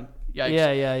Chris Brown. Yikes.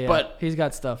 Yeah. But he's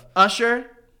got stuff. Usher,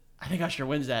 I think Usher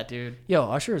wins that, dude. Yo,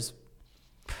 Usher's.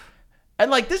 And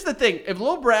like this is the thing. If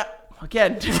Lil Brown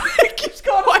again it keeps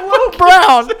going. Lil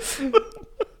Brown.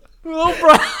 Lil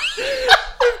Brown.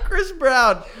 If Chris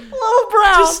Brown. Lil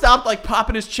Brown. Just stopped like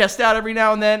popping his chest out every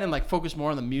now and then and like focus more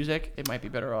on the music, it might be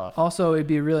better off. Also, it'd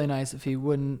be really nice if he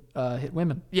wouldn't hit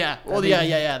women. Yeah. Well,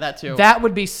 yeah, that too. That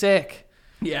would be sick.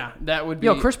 Yeah, that would be.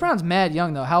 Yo, Chris Brown's mad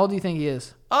young though. How old do you think he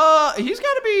is? He's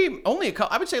got to be only a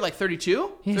couple. I would say like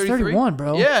 32. He's 33. 31,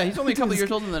 bro. Yeah, he's only a couple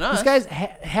years older than us. This guy's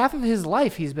half of his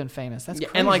life he's been famous. That's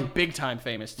crazy. And like big time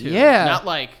famous too. Yeah. Not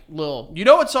like Lil. You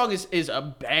know what song is a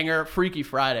banger? Freaky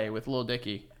Friday with Lil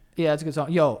Dicky. Yeah, it's a good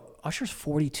song. Yo, Usher's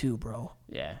 42, bro.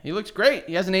 Yeah, he looks great.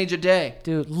 He hasn't aged a day.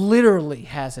 Dude, literally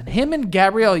hasn't. Him and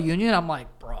Gabrielle Union, I'm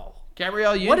like, bro.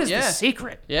 Gabrielle Union. What is the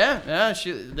secret? Yeah.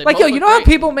 They Like, both yo, you look know how great.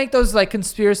 people make those like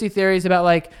conspiracy theories about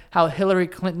like how Hillary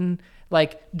Clinton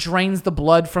like drains the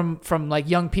blood from like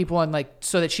young people and like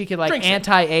so that she could like Drinks it.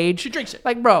 anti-age. She drinks it.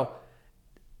 Like, bro,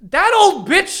 that old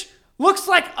bitch looks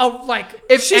like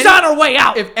if she's any- on her way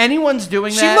out. If anyone's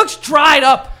doing She that, looks dried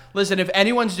up. Listen, if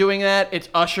anyone's doing that, it's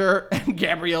Usher and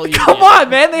Gabrielle Union. Come on,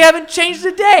 man. They haven't changed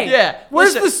a day. Yeah. Where's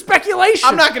Listen, the speculation?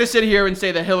 I'm not going to sit here and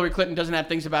say that Hillary Clinton doesn't have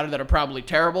things about her that are probably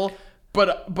terrible,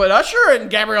 but Usher and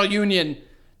Gabrielle Union,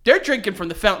 they're drinking from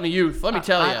the fountain of youth. Let me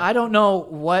tell you, I don't know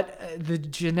what the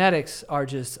genetics are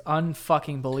just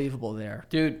unfucking believable there.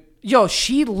 dude. Yo,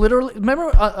 she literally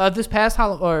remember this past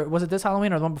Halloween, or was it this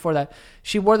Halloween or the one before that?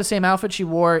 She wore the same outfit she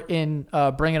wore in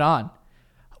Bring It On.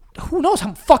 Who knows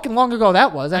how fucking long ago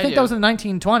that was? I think do. that was in the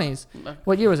 1920s.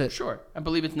 What year was it? Sure, I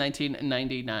believe it's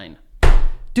 1999.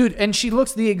 Dude, and she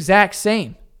looks the exact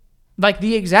same. Like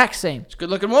the exact same. It's a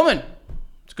good-looking woman.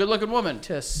 It's a good-looking woman.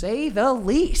 To say the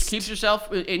least. Keeps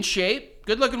herself in shape.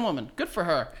 Good-looking woman. Good for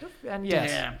her. And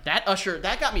yes. Damn, that Usher,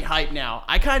 that got me hyped now.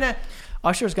 I kind of...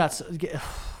 Usher's got.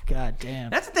 God damn.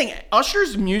 That's the thing.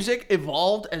 Usher's music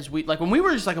evolved as we like when we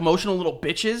were just like emotional little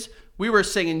bitches. We were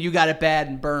singing "You Got It Bad"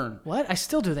 and "Burn." What? I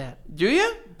still do that. Do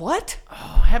you? What?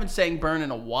 Oh, I haven't sang "Burn" in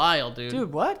a while, dude.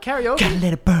 Dude, what? Karaoke? Gotta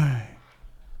let it burn.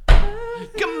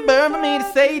 Come burn for me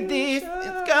to say this.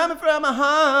 It's coming from my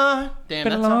heart. Damn,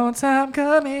 Been a that's long time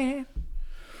coming.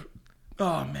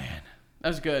 Oh man, that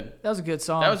was good. That was a good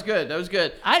song. That was good. That was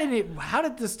good. I didn't. How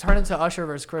did this turn into Usher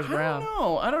versus Chris Brown?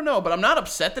 I don't know, but I'm not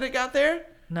upset that it got there.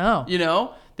 No. You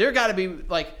know, there got to be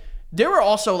like there were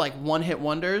also like one-hit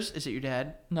wonders. Is it your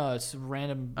dad? No, it's a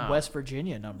random West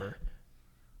Virginia number.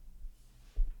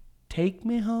 Take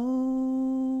me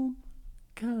home,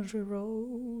 Country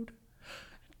road.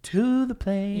 to the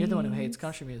place. You're the one who hates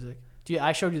country music.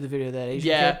 I showed you the video of that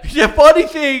Asian kid. The funny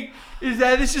thing is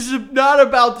that this is not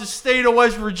about the state of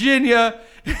West Virginia.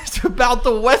 It's about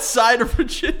the west side of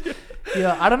Virginia.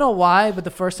 Yeah, I don't know why, but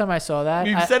the first time I saw that,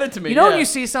 You said it to me. You know when you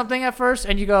see something at first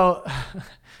and you go,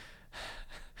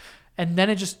 and then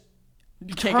it just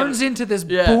turns into this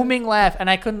booming laugh, and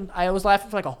I was laughing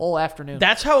for like a whole afternoon.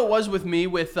 That's how it was with me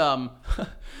with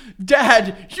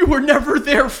Dad, you were never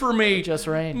there for me. Just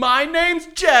rain. My name's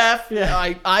Jeff.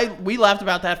 Yeah. We laughed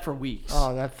about that for weeks.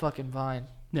 Oh, that fucking Vine.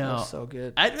 No. That was so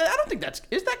good. I don't think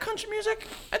is that country music?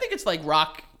 I think it's like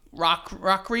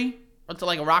rockery. It's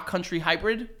like a rock country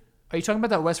hybrid. Are you talking about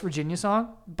that West Virginia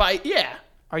song? Yeah.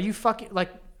 Are you fucking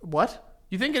like what?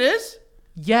 You think it is?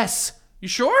 Yes. You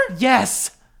sure?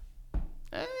 Yes.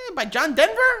 By John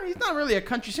Denver? He's not really a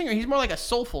country singer. He's more like a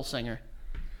soulful singer.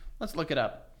 Let's look it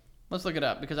up.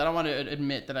 Because I don't want to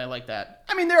admit that I like that.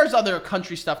 I mean, there's other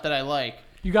country stuff that I like.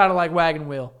 You gotta like Wagon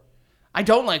Wheel. I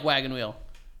don't like Wagon Wheel.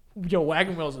 Yo,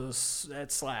 Wagon Wheel's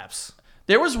that slaps.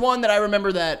 There was one that I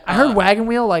remember that I heard Wagon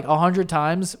Wheel like 100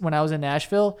 times when I was in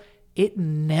Nashville. It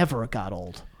never got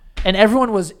old, and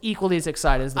everyone was equally as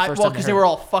excited as the first time. Well, because they were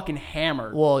all fucking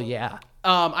hammered. Well, yeah.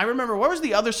 I remember what was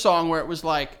the other song where it was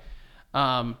like,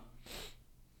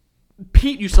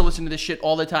 Pete used to listen to this shit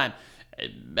all the time.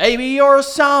 Baby, you're a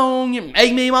song, you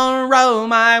make me want to roll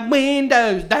my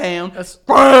windows down. That's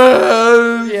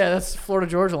Gross. Yeah, that's Florida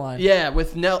Georgia Line. Yeah,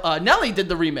 with Nelly did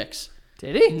the remix.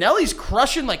 Did he? Nelly's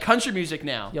crushing like country music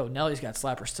now. Yo, Nelly's got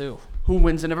slappers too. Who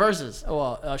wins in the verses? Oh,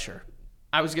 well, Usher.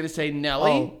 I was gonna say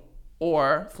Nelly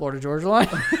or Florida Georgia Line.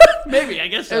 maybe I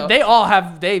guess so. They all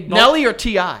have Nelly or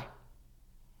T.I.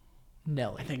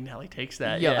 Nelly. I think Nelly takes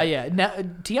that. Yeah.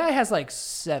 T.I. has like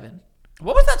 7.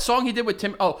 What was that song he did with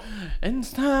Tim? Oh, and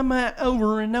it's time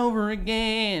over and over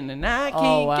again, and I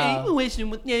can't keep wishing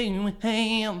with you with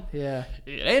him. Yeah.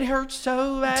 It hurts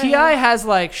so bad. T.I. has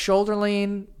like Shoulder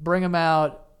Lean, Bring 'Em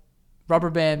Out, Rubber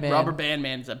Band Man. Rubber Band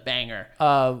Man's a banger.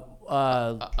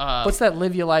 What's that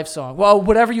Live Your Life song? Well,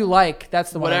 Whatever You Like.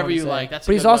 That's the one. Whatever You Like. That's.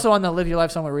 But he's also on the Live Your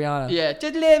Life song with Rihanna. Yeah,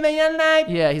 just live your life.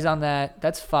 Yeah, he's on that.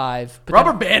 That's 5. But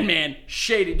Rubber Band Man,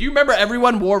 shaded. Do you remember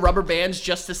everyone wore rubber bands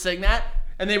just to sing that,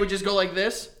 and they would just go like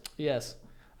this? Yes.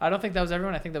 I don't think that was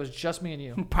everyone. I think that was just me and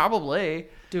you. Probably.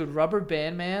 Dude, Rubber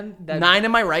Band Man. 9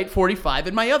 in my right, 45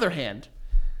 in my other hand.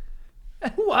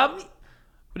 What? What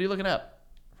are you looking up?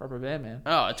 Rubber Band Man.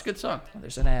 Oh, it's a good song. Oh,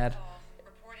 there's an ad.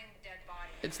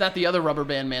 It's not the other Rubber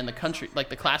Band Man, the country, like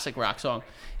the classic rock song.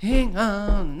 Hang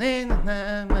on, man.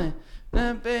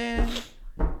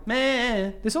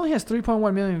 This only has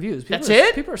 3.1 million views. That's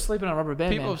it? People are sleeping on Rubber Band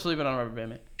Man. People are sleeping on Rubber Band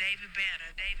Man. David Banner.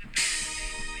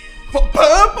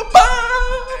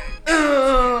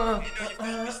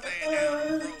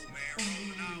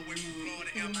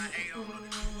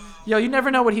 Yo, you never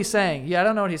know what he's saying. Yeah, I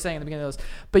don't know what he's saying at the beginning of this.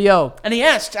 But yo. And he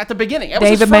asked at the beginning.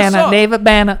 David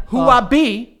Banner. Who I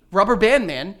be, Rubber Band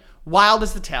Man, wild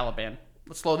as the Taliban.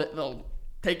 Let's slow that.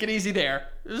 Take it easy there.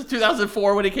 This is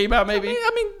 2004 when it came out, maybe.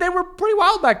 I mean, they were pretty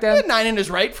wild back then. 9 in his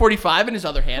right, 45 in his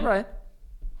other hand. All right.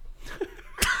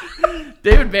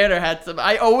 David Banner had some.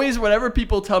 I always, whenever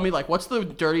people tell me like, "What's the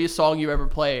dirtiest song you ever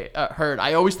heard?"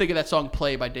 I always think of that song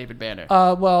 "Play" by David Banner.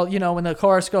 Well, you know when the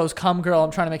chorus goes, "Come girl,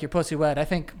 I'm trying to make your pussy wet." I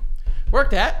think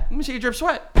work that. Let me see you drip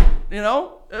sweat. You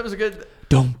know, it was a good.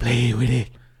 Don't play with it.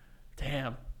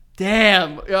 Damn.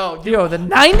 Yo, the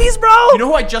 90s, bro. You know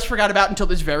who I just forgot about until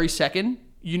this very second?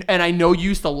 And I know you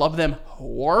used to love them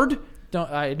hard.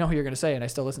 I know who you're gonna say, and I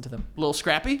still listen to them. Little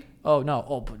Scrappy. Oh no!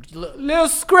 Oh, Little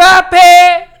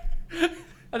Scrappy. I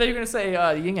thought you were going to say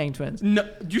the Yin Yang Twins. No,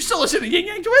 you still listen to Yin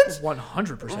Yang Twins?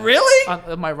 100%. Really?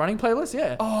 On my running playlist,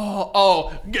 yeah.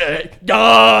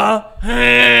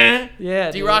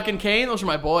 Yeah. D-Rock and Kane, those are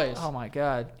my boys. Oh my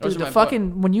god. Those Dude, are my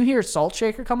when you hear Salt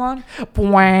Shaker come on,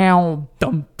 wow,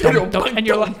 dum, dum, dum, and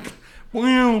you're like,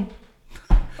 wow.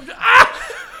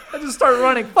 I just start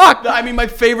running. Fuck. I mean, my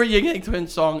favorite Yin Yang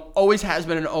Twins song always has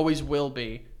been and always will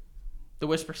be The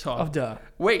Whisper song. Oh, duh.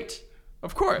 Wait.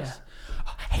 Of course.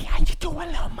 Yeah. Hey, how you doing,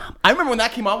 little mom? I remember when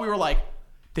that came on, we were like,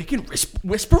 they can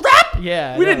whisper rap?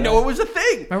 Yeah. We didn't know it was a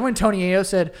thing. Remember when Tony Ayo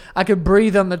said, I could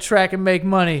breathe on the track and make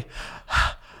money?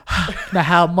 Now,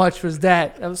 how much was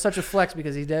that? That was such a flex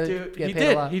because he did get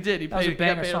paid a lot. He did. That was a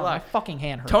banger song. My fucking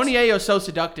hand hurts. Tony Ayo, So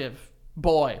Seductive.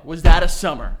 Boy, was that a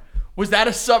summer. Was that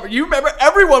a summer? You remember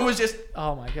everyone was just...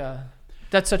 Oh, my God.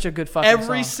 That's such a good fucking song.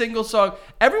 Every single song.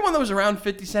 Everyone that was around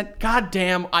 50 Cent. God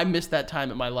damn, I missed that time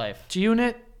in my life.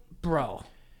 G-Unit, bro.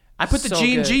 I put the So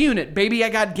G in good. G-Unit. Baby, I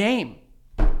got game.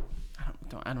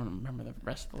 I don't remember the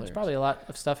rest of the lyrics. There's probably a lot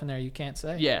of stuff in there you can't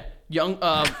say. Yeah.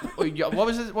 What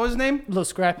was his name? A little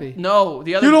scrappy. No,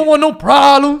 the other... You don't want no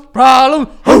problems.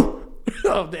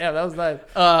 Oh, damn, that was nice.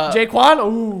 Jaquan?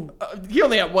 Ooh. He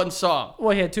only had one song.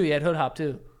 Well, he had two. He had Hood Hop,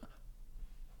 too.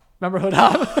 Remember Hood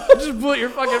Hop? Just blew your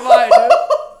fucking mind, dude.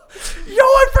 Yo,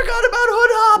 I forgot about Hood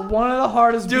Hop. One of the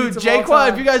hardest Dude, beats of all Jaquan,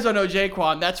 time. if you guys don't know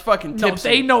Jaquan, that's fucking No, tipsy.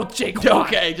 they know Jaquan.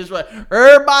 Okay, just like,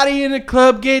 everybody in the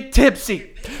club get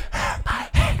tipsy.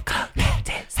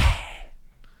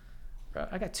 Bro,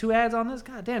 I got 2 ads on this.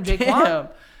 God damn, Jaquan. Damn.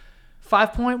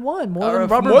 5.1. More than More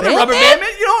Rubber than Band. Rubber Band.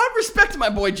 You know, I respect my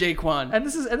boy Jaquan. And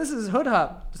this is Hood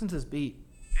Hop. Listen to this beat.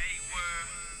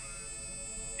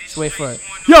 Just wait for it.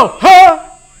 Yo, huh?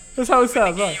 That's how it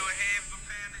sounds. Right?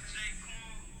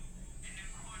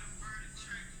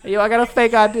 Hey, yo, I got a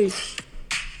fake ID.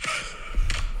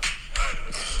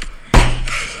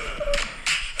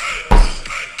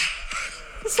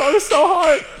 This song is so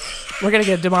hard. We're gonna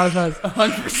get demonetized.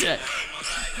 100%.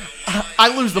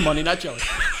 I lose the money, not Joey.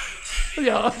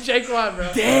 Yo, Jaquan,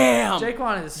 bro. Damn.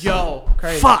 Jaquan is Yo,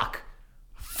 crazy. Fuck.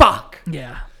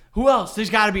 Yeah. Who else? There's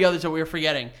got to be others that we were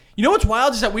forgetting. You know what's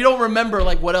wild is that we don't remember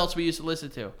like what else we used to listen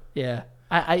to. Yeah.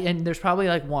 And there's probably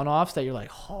like one-offs that you're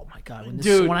like, oh my God,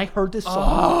 when I heard this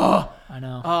song, I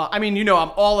know. I mean, you know,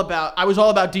 I was all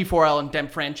about D4L and them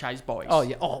franchise boys. Oh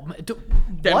yeah. Oh,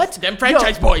 what? Them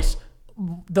franchise boys.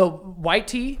 The White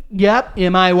Tee. Yep.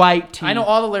 MIYT. I know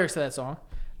all the lyrics to that song.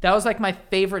 That was like my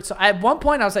favorite song. At one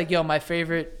point, I was like, yo, my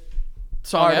favorite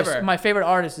song artist, ever. My favorite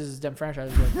artist is Dem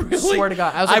Franchise. Really? Swear to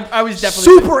God. I was like, I was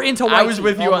definitely super into White I was Tee.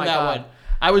 with you Oh on my that God. one.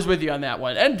 I was with you on that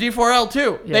one. And D4L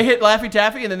too. Yeah. They hit Laffy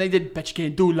Taffy and then they did Bet You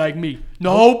Can't Do It Like Me.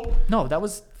 Nope. No, that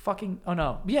was fucking. Oh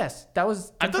no. Yes, that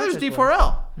was. I thought it was Franchise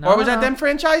D4L. No, or was that no. them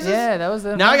franchises? Yeah, that was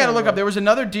them. Now I got to look franchises. up. There was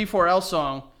another D4L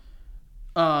song.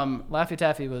 Laffy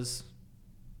Taffy was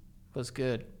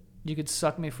good. You could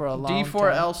suck me for a long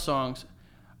D4L time. songs.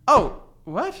 Oh,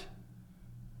 what?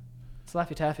 It's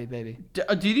Laffy Taffy, baby.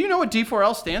 Do you know what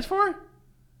D4L stands for?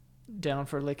 Down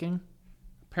for licking.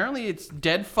 Apparently it's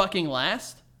Dead Fucking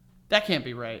Last. That can't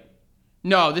be right.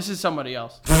 No, this is somebody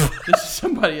else. This is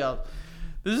somebody else.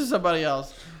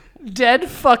 Dead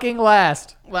fucking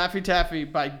last. Laffy Taffy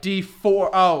by D4.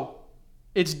 Oh,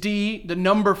 it's D, the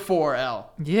number 4L.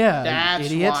 Yeah, That's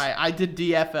idiot. why I did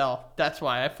DFL. That's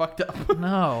why I fucked up.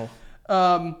 No.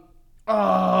 Oh,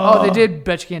 Oh, they did.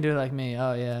 Bet You Can't Do It Like Me.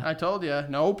 Oh yeah. I told you.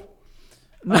 Nope.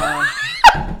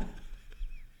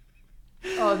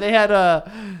 Oh, they had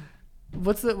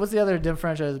what's the other Dem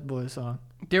Franchise Boys song?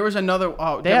 There was another.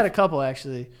 Oh, They had a couple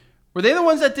actually. Were they the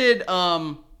ones that did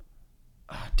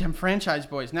Dem Franchise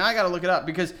Boys? Now I gotta look it up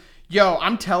because yo,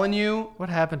 I'm telling you, What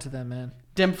happened to them, man?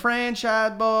 Dem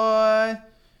Franchise Boy.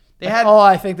 They had. Oh,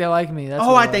 I think they like me. That's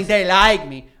Oh, what I it think was. they like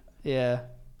me. Yeah.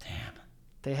 Damn.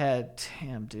 They had.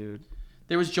 Damn, dude.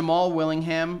 There was Jamal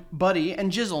Willingham, Buddy,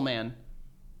 and Jizzle Man.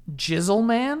 Jizzle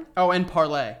Man. Oh, and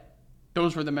Parlay.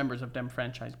 Those were the members of Dem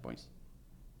Franchise Boys.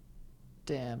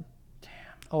 Damn.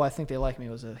 Oh, I think they like me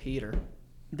was a heater.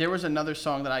 There was another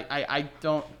song that I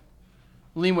don't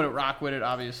lean with it, rock with it,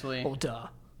 obviously. Oh, duh.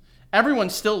 Everyone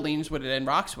still leans with it and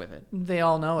rocks with it. They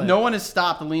all know it. No one has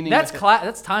stopped leaning That's with it.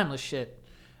 that's timeless shit.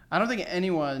 I don't think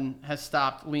anyone has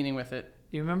stopped leaning with it.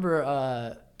 You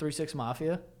remember 3-6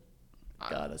 Mafia?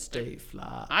 Gotta stay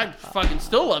fly. I fucking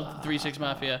still love 3-6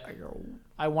 Mafia.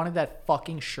 I wanted that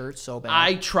fucking shirt so bad.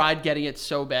 I tried getting it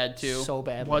so bad too. So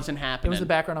bad. Wasn't It happening. was the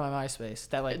background of my MySpace.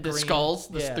 That like The green, skulls?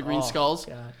 The green skulls?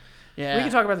 God. Yeah. We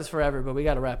can talk about this forever, but we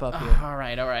got to wrap up here. All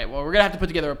right. Well, we're gonna have to put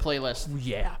together a playlist.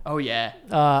 Yeah. Oh yeah.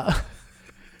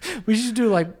 We should do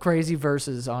like crazy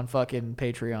verses on fucking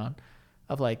Patreon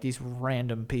of like these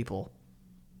random people.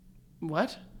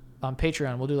 What? On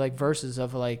Patreon, we'll do like verses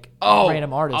of like Oh,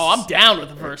 random artists. Oh, I'm down with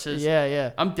the verses.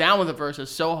 Yeah. I'm down with the verses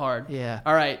so hard. Yeah.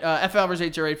 All right. F Alvarez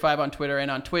 8085 on Twitter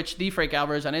and on Twitch. The Frank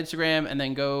Alvarez on Instagram, and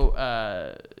then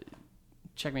go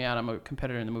check me out. I'm a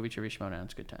competitor in the movie Trivia Showdown.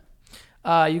 It's a good time.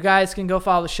 You guys can go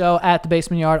follow the show at The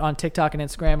Basement Yard on TikTok and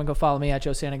Instagram, and go follow me at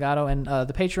Joe Santagato. And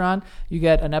the Patreon, you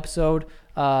get an episode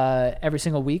every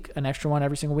single week, an extra one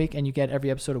every single week, and you get every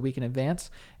episode a week in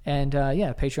advance. And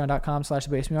patreon.com/The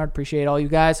Basement Yard. Appreciate all you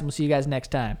guys, and we'll see you guys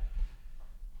next time.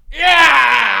 Yeah!